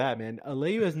in for that, man.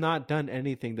 Aliu has not done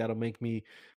anything that'll make me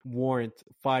warrant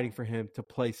fighting for him to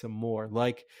play some more.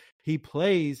 Like, he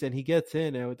plays and he gets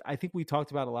in, and I think we talked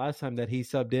about it last time that he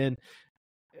subbed in.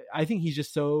 I think he's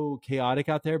just so chaotic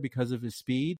out there because of his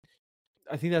speed.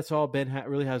 I think that's all Ben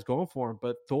really has going for him.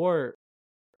 But Thor,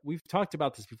 we've talked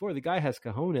about this before. The guy has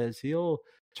cojones. He'll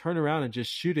turn around and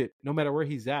just shoot it no matter where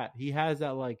he's at. He has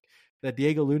that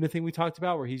Diego Luna thing we talked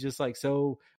about where he's just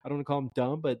so, I don't want to call him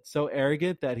dumb, but so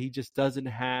arrogant that he just doesn't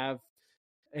have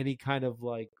any kind of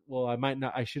well,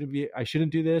 I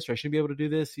shouldn't do this, or I shouldn't be able to do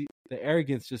this. The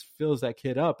arrogance just fills that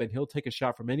kid up, and he'll take a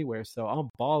shot from anywhere. So I'm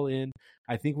ball in.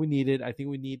 I think we need it. I think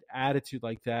we need attitude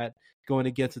like that going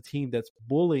against a team that's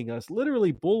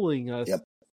literally bullying us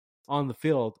on the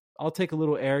field. I'll take a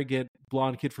little arrogant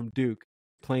blonde kid from Duke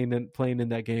playing in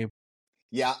that game.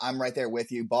 Yeah, I'm right there with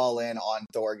you. Ball in on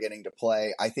Thor getting to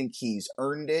play. I think he's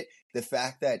earned it. The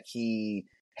fact that he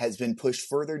has been pushed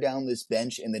further down this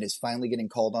bench and then is finally getting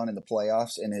called on in the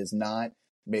playoffs and has not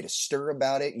made a stir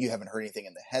about it. You haven't heard anything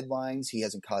in the headlines. He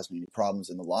hasn't caused any problems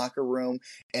in the locker room.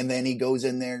 And then he goes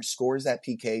in there, scores that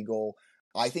PK goal.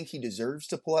 I think he deserves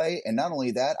to play. And not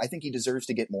only that, I think he deserves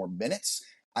to get more minutes.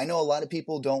 I know a lot of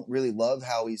people don't really love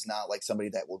how he's not like somebody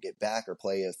that will get back or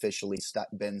play officially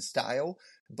Ben style,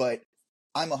 but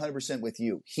I'm 100% with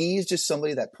you. He's just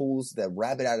somebody that pulls the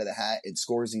rabbit out of the hat and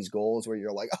scores these goals where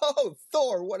you're like, oh,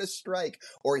 Thor, what a strike.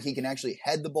 Or he can actually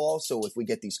head the ball. So if we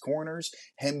get these corners,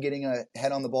 him getting a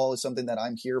head on the ball is something that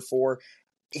I'm here for.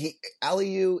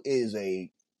 Aliu is a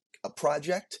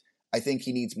project. I think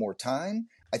he needs more time.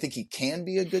 I think he can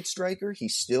be a good striker.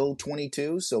 He's still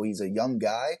 22, so he's a young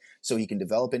guy, so he can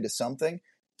develop into something.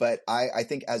 But I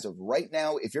think as of right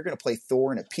now, if you're going to play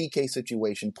Thor in a PK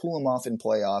situation, pull him off in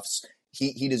playoffs,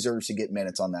 he deserves to get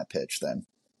minutes on that pitch then.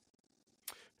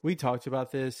 We talked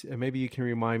about this, and maybe you can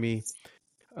remind me.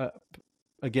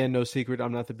 Again, no secret,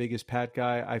 I'm not the biggest Pat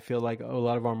guy. I feel like a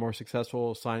lot of our more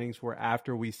successful signings were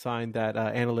after we signed that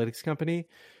analytics company.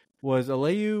 Was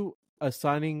Aleu a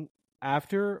signing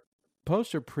after,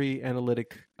 post, or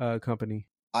pre-analytic company?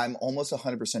 I'm almost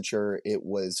 100% sure it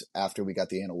was after we got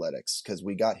the analytics because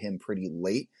we got him pretty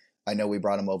late. I know we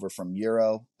brought him over from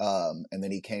Euro, and then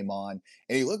he came on,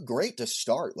 and he looked great to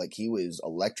start. Like he was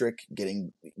electric,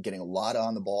 getting a lot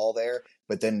on the ball there.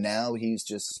 But then now he's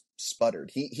just sputtered.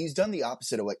 He's done the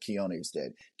opposite of what Keone's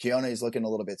did. Keone's looking a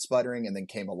little bit sputtering, and then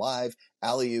came alive.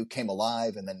 Aliu came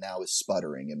alive, and then now is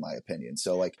sputtering, in my opinion.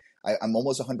 So like I'm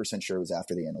almost 100% sure it was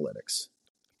after the analytics.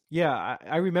 Yeah,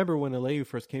 I remember when Aleu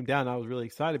first came down, I was really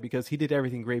excited because he did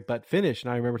everything great but finish. And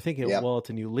I remember thinking, Yep. well, it's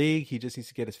a new league. He just needs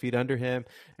to get his feet under him.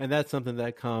 And that's something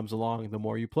that comes along the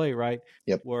more you play, right?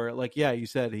 Yep. Where, like, yeah, you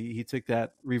said he took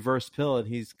that reverse pill and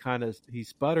he's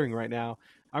sputtering right now.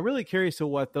 I'm really curious to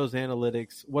what those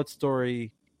analytics,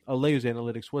 Aleu's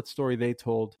analytics, what story they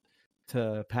told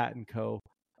to Pat and Co.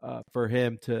 For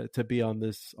him to be on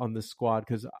this squad.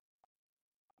 Because,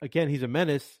 again, he's a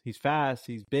menace. He's fast.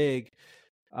 He's big.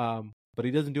 But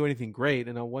he doesn't do anything great,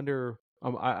 and I wonder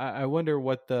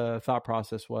what the thought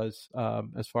process was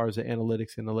as far as the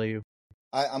analytics in Aleu.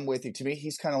 I'm with you. To me,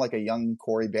 he's kind of like a young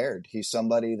Corey Baird. He's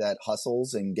somebody that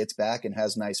hustles and gets back and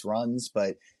has nice runs,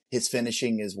 but his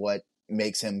finishing is what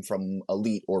makes him from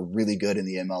elite or really good in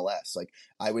the MLS. Like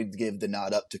I would give the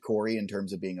nod up to Corey in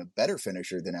terms of being a better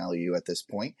finisher than Aliu at this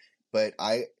point, but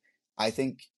I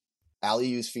think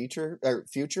Aliu's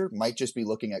future might just be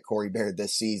looking at Corey Baird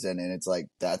this season, and it's like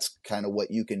that's kind of what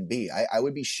you can be. I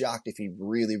would be shocked if he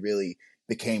really, really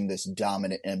became this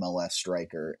dominant MLS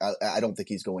striker. I don't think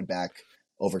he's going back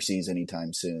overseas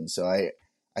anytime soon. So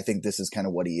I think this is kind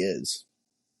of what he is.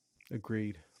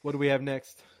 Agreed. What do we have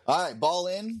next? All right, ball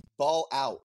in, ball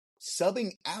out.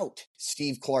 Subbing out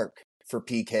Steve Clark for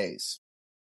PKs.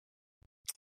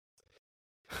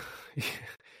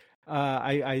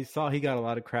 I saw he got a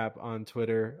lot of crap on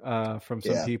Twitter from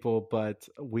some people, but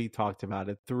we talked about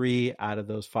it. 3 out of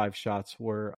those 5 shots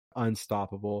were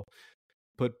unstoppable.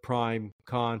 Put prime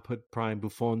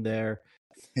Buffon there.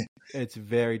 It's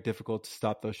very difficult to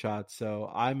stop those shots. So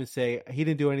I'm going to say he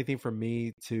didn't do anything for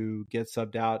me to get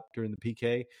subbed out during the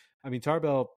PK. I mean,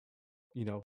 Tarbell,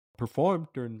 performed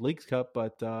during Leagues Cup,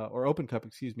 or Open Cup,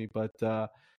 excuse me, but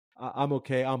I'm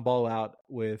okay. I'm ball out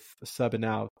with subbing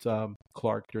out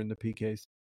Clark during the PKs.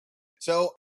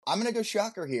 So I'm going to go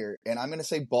shocker here, and I'm going to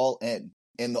say ball in.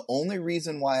 And the only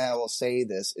reason why I will say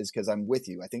this is because I'm with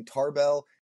you. I think Tarbell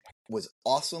was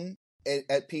awesome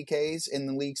at PKs in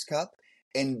the Leagues Cup.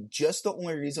 And just the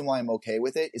only reason why I'm okay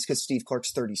with it is because Steve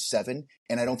Clark's 37,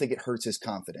 and I don't think it hurts his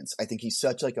confidence. I think he's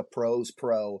such like a pro's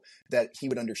pro that he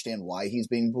would understand why he's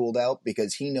being ruled out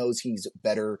because he knows he's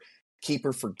better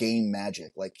keeper for game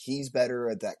magic. Like he's better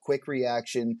at that quick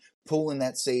reaction, pulling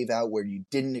that save out where you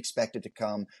didn't expect it to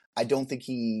come. I think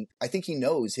he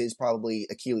knows his probably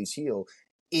Achilles heel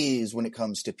is when it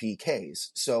comes to PKs.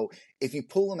 So if you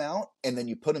pull him out and then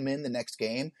you put him in the next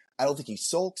game, I don't think he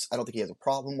sulks. I don't think he has a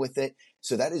problem with it.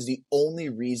 So that is the only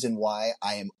reason why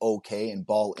I am okay and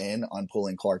ball in on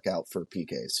pulling Clark out for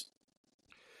PKs.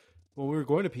 When we were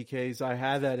going to PKs, I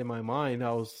had that in my mind.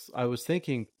 I was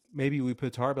thinking maybe we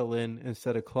put Tarbell in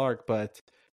instead of Clark, but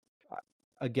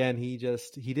again, he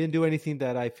didn't do anything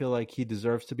that I feel like he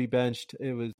deserves to be benched.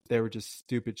 They were just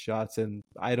stupid shots, and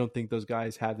I don't think those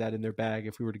guys have that in their bag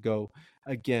if we were to go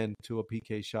again to a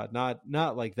PK shot.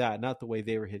 Not like that, not the way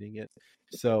they were hitting it.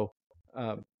 So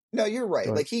no, you're right.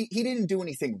 Like he didn't do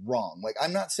anything wrong. Like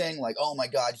I'm not saying like, oh my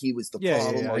God, he was the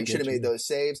problem or he should have made those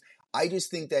saves. I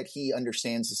just think that he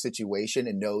understands the situation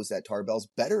and knows that Tarbell's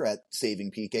better at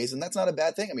saving PKs, and that's not a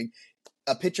bad thing. I mean,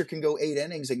 a pitcher can go 8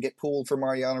 innings and get pulled for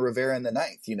Mariano Rivera in the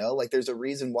 9th, like there's a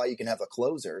reason why you can have a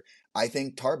closer. I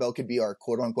think Tarbell could be our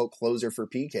quote unquote closer for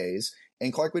PKs,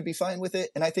 and Clark would be fine with it.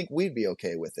 And I think we'd be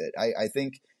okay with it. I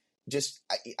think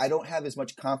I don't have as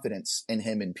much confidence in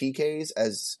him in PKs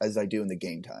as I do in the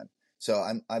game time. So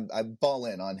I'm ball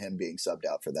in on him being subbed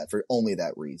out for that, for only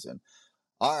that reason.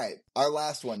 All right, our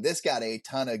last one. This got a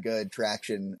ton of good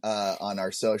traction on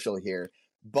our social here.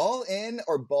 Ball in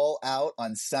or ball out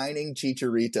on signing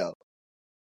Chicharito?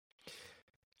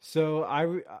 So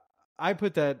I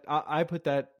put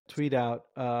that tweet out,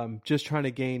 just trying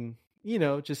to gain,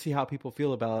 just see how people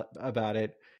feel about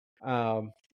it. I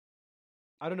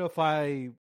don't know if I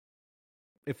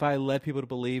led people to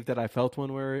believe that I felt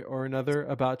one way or another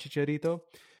about Chicharito.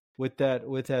 With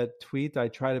that tweet, I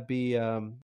try to be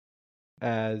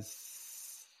as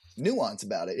Nuance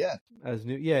about it, yeah. as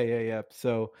new. Yeah.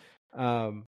 So,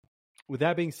 with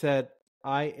that being said,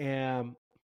 Jamal,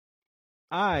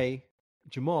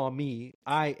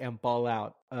 I am ball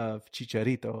out of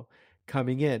Chicharito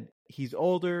coming in. He's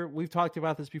older. We've talked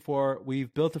about this before.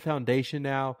 We've built a foundation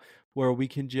now where we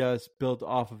can just build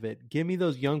off of it. Give me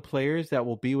those young players that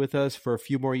will be with us for a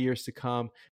few more years to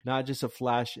come, not just a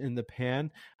flash in the pan.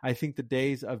 I think the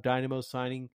days of Dynamo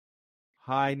signing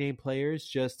high name players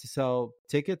just to sell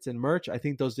tickets and merch, I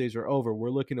think those days are over. We're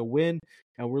looking to win,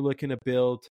 and we're looking to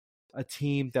build a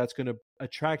team that's going to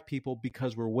attract people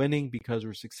because we're winning, because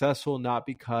we're successful, not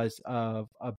because of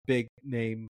a big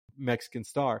name Mexican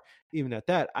star. Even at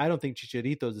that, I don't think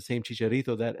Chicharito is the same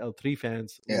Chicharito that El Tri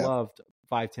fans loved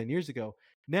 5-10 years ago.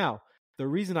 Now, the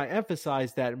reason I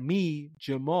emphasize that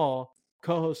Jamal,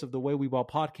 co-host of the Way We Ball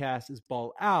podcast, is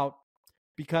ball out,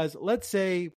 because let's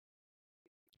say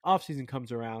offseason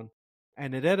comes around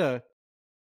and Herrera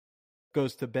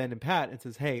goes to Ben and Pat and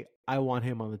says, hey, I want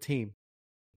him on the team.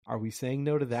 Are we saying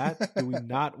no to that? Do we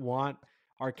not want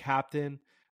our captain,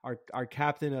 our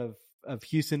captain of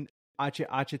Houston,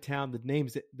 Ache Town,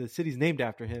 the city's named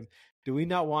after him? Do we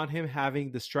not want him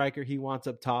having the striker he wants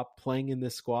up top playing in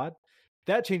this squad?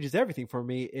 That changes everything for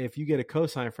me if you get a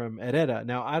cosign from Herrera.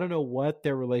 Now, I don't know what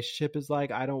their relationship is like.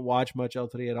 I don't watch much El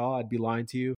Tri at all. I'd be lying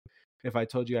to you if I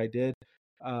told you I did.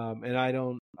 And I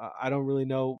don't really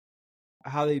know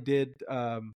how they did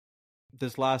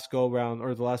this last go around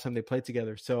or the last time they played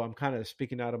together. So I'm kind of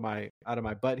speaking out of my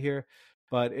butt here.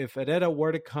 But if Herrera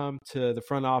were to come to the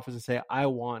front office and say, I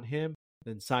want him,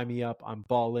 then sign me up. I'm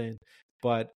ball in.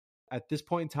 But at this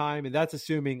point in time, and that's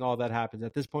assuming all that happens,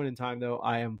 at this point in time, though,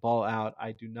 I am ball out.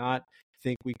 I do not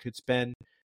think we could spend.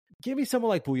 Give me someone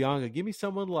like Buyanga. Give me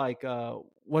someone like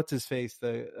what's his face,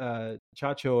 the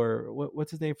Chacho, or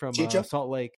what's his name from Salt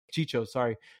Lake? Chicho,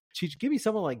 sorry, Chicho. Give me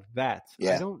someone like that.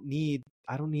 Yeah. I don't need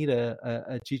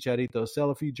a Chicharito. Sell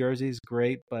a few jerseys,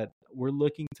 great, but we're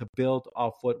looking to build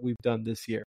off what we've done this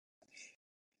year.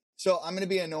 So I'm going to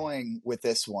be annoying with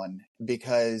this one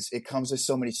because it comes with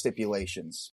so many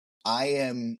stipulations. I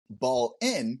am ball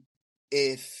in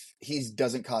if he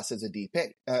doesn't cost as a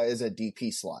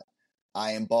DP slot.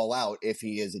 I am ball out if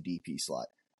he is a DP slot.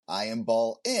 I am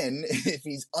ball in if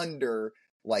he's under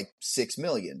like 6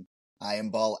 million. I am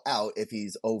ball out if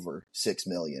he's over 6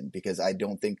 million, because I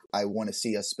don't think I want to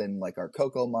see us spend like our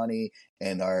Coco money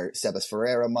and our Sebas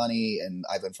Ferreira money and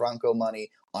Ivan Franco money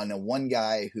on a one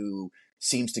guy who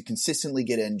seems to consistently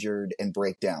get injured and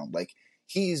break down. Like,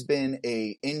 he's been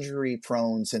a injury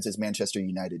prone since his Manchester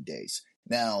United days.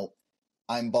 Now,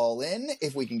 I'm ball in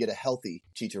if we can get a healthy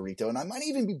Chicharito, and I might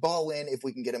even be ball in if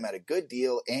we can get him at a good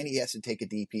deal and he has to take a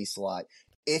DP slot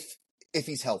if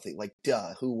he's healthy. Like,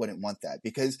 duh, who wouldn't want that?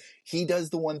 Because he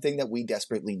does the one thing that we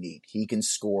desperately need. He can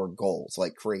score goals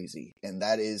like crazy, and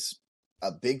that is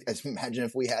a big, imagine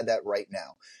if we had that right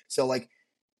now. So, like,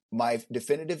 my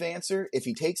definitive answer, if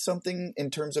he takes something in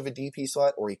terms of a DP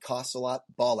slot or he costs a lot,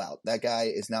 ball out. That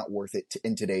guy is not worth it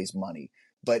in today's money.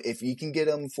 But if you can get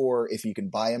him if you can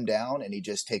buy him down and he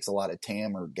just takes a lot of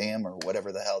TAM or GAM or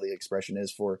whatever the hell the expression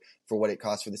is for what it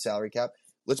costs for the salary cap,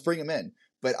 let's bring him in.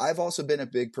 But I've also been a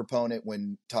big proponent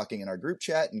when talking in our group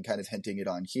chat and kind of hinting it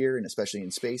on here, and especially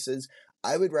in spaces,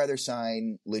 I would rather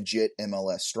sign legit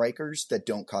MLS strikers that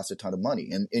don't cost a ton of money.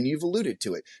 And you've alluded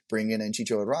to it. Bringing in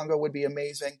Chicho Arango would be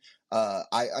amazing.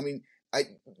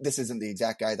 This isn't the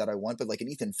exact guy that I want, but like an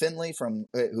Ethan Finlay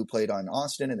who played on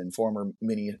Austin and then former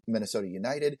Minnesota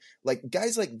United, like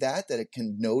guys like that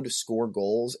can know to score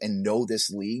goals and know this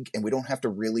league. And we don't have to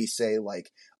really say like,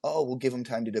 oh, we'll give him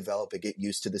time to develop and get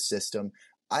used to the system.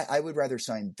 I would rather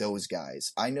sign those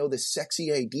guys. I know the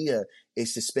sexy idea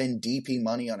is to spend DP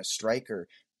money on a striker.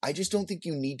 I just don't think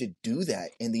you need to do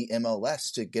that in the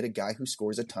MLS to get a guy who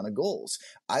scores a ton of goals.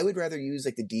 I would rather use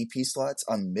like the DP slots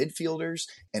on midfielders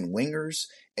and wingers.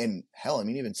 And hell, I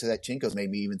mean, even Sedetchenko's made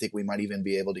me even think we might even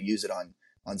be able to use it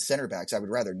on center backs. I would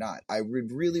rather not. I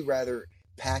would really rather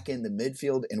pack in the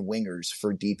midfield and wingers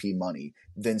for DP money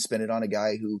than spend it on a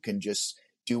guy who can just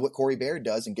do what Corey Baird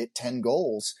does and get 10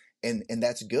 goals And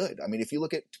that's good. I mean, if you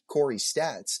look at Corey's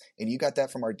stats and you got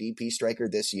that from our DP striker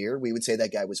this year, we would say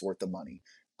that guy was worth the money.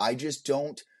 I just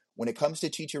don't, when it comes to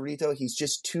Chicharito, he's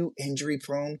just too injury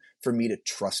prone for me to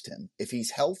trust him. If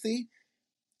he's healthy,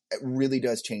 it really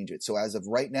does change it. So as of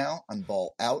right now, I'm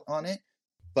ball out on it,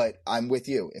 but I'm with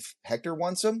you. If Hector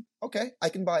wants him, okay, I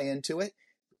can buy into it.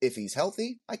 If he's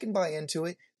healthy, I can buy into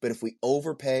it. But if we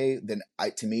overpay, then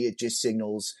to me, it just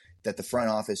signals that the front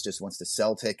office just wants to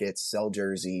sell tickets, sell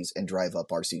jerseys, and drive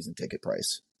up our season ticket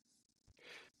price.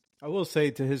 I will say,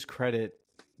 to his credit,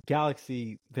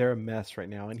 Galaxy, they're a mess right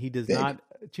now. And he does not,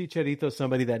 Chicharito's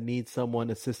somebody that needs someone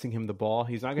assisting him the ball.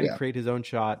 He's not going to create his own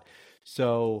shot.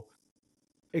 So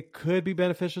it could be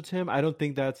beneficial to him. I don't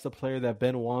think that's the player that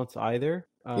Ben wants either.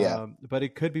 But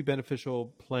it could be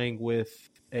beneficial playing with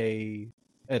a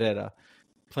Herrera,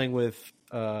 playing with,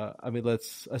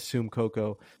 let's assume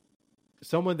Coco,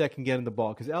 someone that can get in the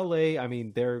ball. Because LA,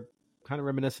 they're kind of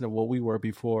reminiscent of what we were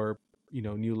before,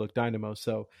 new look Dynamo.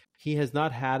 So he has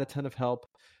not had a ton of help.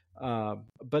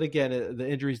 But again, the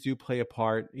injuries do play a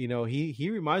part. He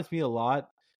reminds me a lot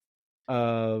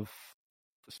of,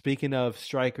 speaking of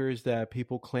strikers that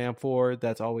people clam for,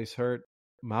 that's always hurt,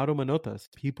 Mauro Manotas.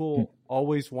 People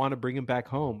always want to bring him back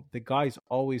home. The guy's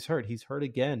always hurt. He's hurt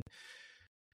again.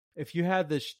 If you had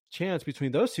this chance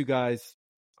between those two guys,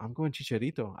 I'm going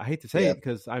Chicharito. I hate to say it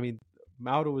because,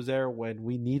 Mauro was there when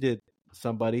we needed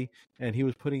somebody, and he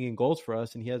was putting in goals for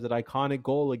us, and he has that iconic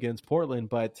goal against Portland,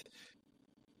 but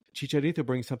Chicharito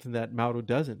brings something that Mauro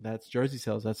doesn't. That's jersey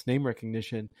sales. That's name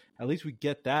recognition. At least we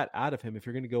get that out of him if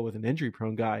you're going to go with an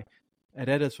injury-prone guy.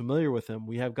 Herrera's familiar with him.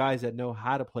 We have guys that know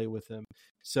how to play with him.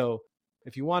 So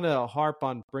if you want to harp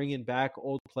on bringing back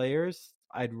old players,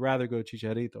 I'd rather go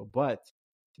Chicharito. But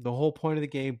the whole point of the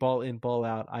game, ball in, ball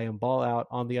out. I am ball out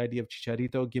on the idea of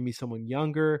Chicharito. Give me someone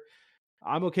younger.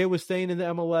 I'm okay with staying in the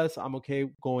MLS. I'm okay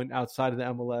going outside of the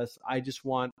MLS. I just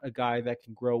want a guy that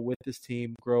can grow with this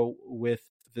team, grow with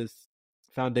this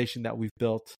foundation that we've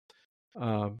built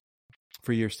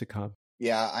for years to come.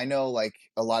 Yeah, I know, like,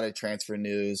 a lot of transfer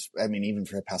news. Even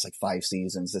for the past 5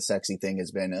 seasons, the sexy thing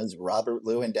has been is Robert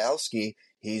Lewandowski.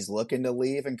 He's looking to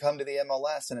leave and come to the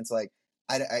MLS, and it's like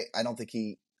I don't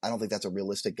think that's a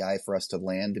realistic guy for us to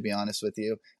land. To be honest with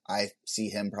you, I see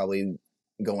him probably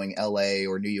going LA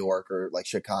or New York or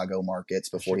Chicago markets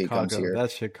before he comes here.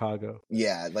 That's Chicago.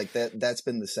 Yeah, that's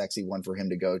been the sexy one for him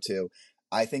to go to.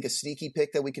 I think a sneaky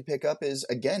pick that we could pick up is,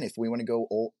 again, if we want to go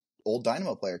old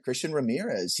Dynamo player, Christian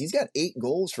Ramirez. He's got 8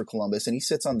 goals for Columbus and he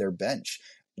sits on their bench.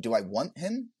 Do I want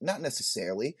him? Not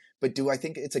necessarily, but do I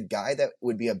think it's a guy that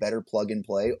would be a better plug and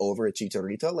play over a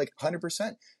Chicharito?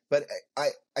 100%. But I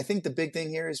think the big thing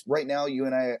here is right now, you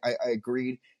and I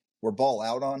agreed, we're ball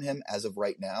out on him as of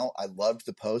right now. I loved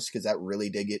the post because that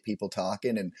really did get people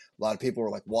talking, and a lot of people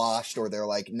were washed, or they're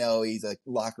like, no, he's a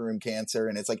locker room cancer.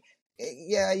 And it's like,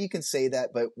 yeah, you can say that,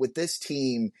 but with this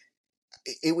team,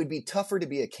 it would be tougher to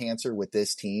be a cancer with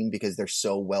this team because they're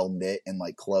so well knit and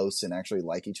close and actually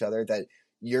like each other that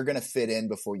you're going to fit in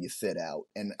before you fit out.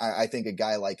 And I think a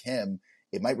guy like him,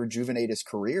 it might rejuvenate his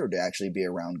career to actually be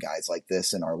around guys like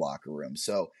this in our locker room.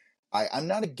 So I'm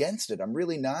not against it. I'm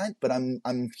really not, but I'm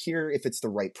here if it's the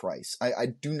right price. I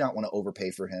do not want to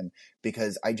overpay for him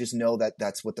because I just know that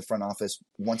that's what the front office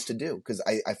wants to do, because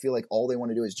I feel like all they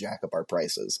want to do is jack up our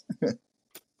prices.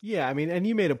 Yeah, and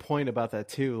you made a point about that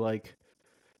too.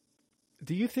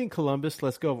 Do you think Columbus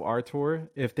lets go of Artur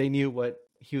if they knew what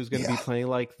he was going to be playing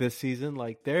this season?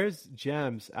 There's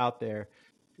gems out there.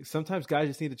 Sometimes guys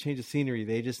just need to change the scenery.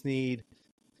 They just need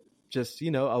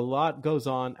a lot goes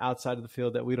on outside of the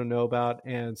field that we don't know about.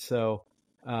 And so,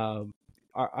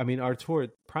 Artur,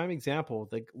 prime example,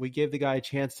 we gave the guy a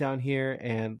chance down here,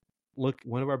 and look,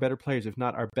 one of our better players, if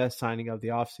not our best signing of the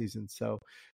offseason. So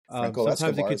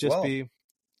sometimes it could just be,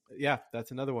 yeah,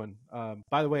 that's another one.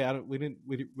 By the way, we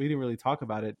didn't really talk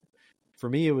about it. For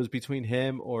me, it was between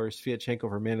him or Sviatchenko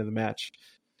for man of the match.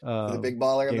 The big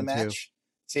baller of the match.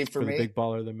 See, for me, the big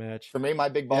baller of the match. For me, my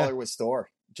big baller was Thor.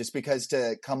 Just because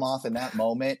to come off in that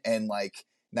moment, and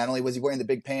not only was he wearing the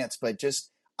big pants, but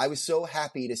just I was so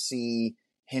happy to see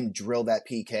him drill that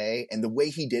PK, and the way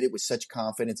he did it with such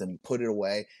confidence and he put it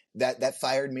away, that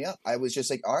fired me up. I was just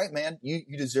like, all right, man,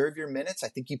 you deserve your minutes. I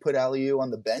think you put Aliu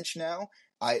on the bench now.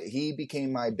 He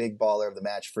became my big baller of the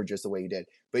match for just the way he did.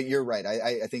 But you're right.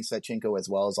 I think Sachenko as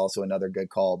well is also another good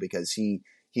call because he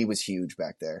was huge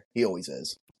back there. He always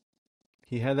is.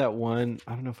 He had that one,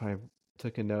 I don't know if I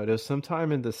took a note. It was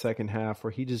sometime in the second half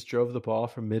where he just drove the ball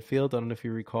from midfield. I don't know if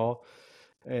you recall.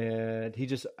 And he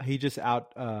just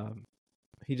outpassed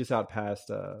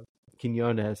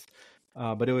Quinones.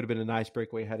 But it would have been a nice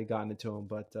breakaway had he gotten it to him.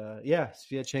 But yeah,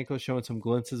 Sviatchenko showing some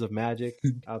glimpses of magic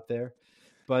out there.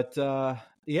 But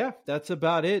yeah, that's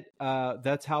about it.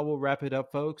 That's how we'll wrap it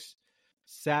up, folks.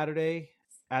 Saturday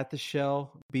at the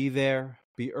Shell. Be there.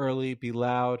 Be early. Be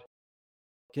loud.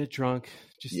 Get drunk.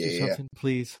 Just do something,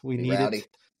 please. We need rowdy. it.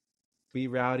 Be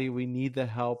rowdy. We need the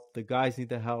help. The guys need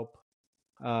the help.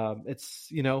 It's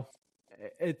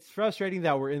it's frustrating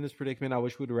that we're in this predicament. I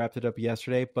wish we'd have wrapped it up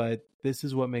yesterday, but this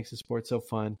is what makes the sport so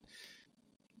fun.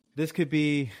 This could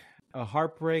be a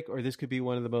heartbreak, or this could be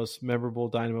one of the most memorable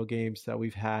Dynamo games that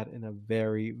we've had in a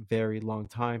very, very long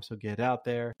time. So get out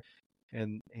there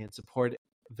and support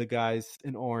the guys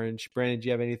in orange. Brandon, do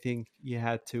you have anything you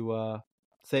had to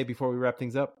say before we wrap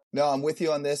things up? No, I'm with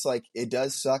you on this. Like, it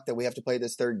does suck that we have to play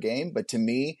this third game, but to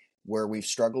me, where we've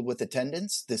struggled with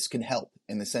attendance, this can help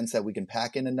in the sense that we can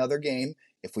pack in another game.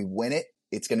 If we win it,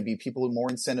 it's going to be people more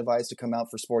incentivized to come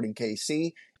out for Sporting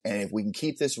KC. And if we can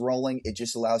keep this rolling, it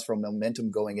just allows for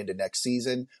momentum going into next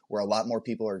season where a lot more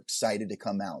people are excited to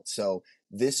come out. So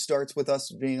this starts with us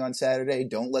being on Saturday.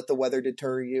 Don't let the weather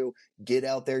deter you. Get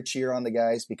out there, cheer on the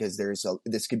guys, because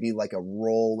this could be like a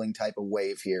rolling type of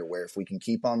wave here where if we can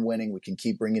keep on winning, we can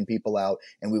keep bringing people out,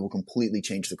 and we will completely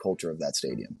change the culture of that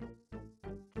stadium.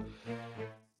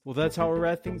 Well, that's how we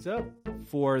wrap things up.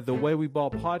 For the Way We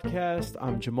Ball podcast,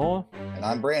 I'm Jamal. And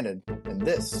I'm Brandon. And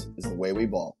this is The Way We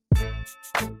Ball.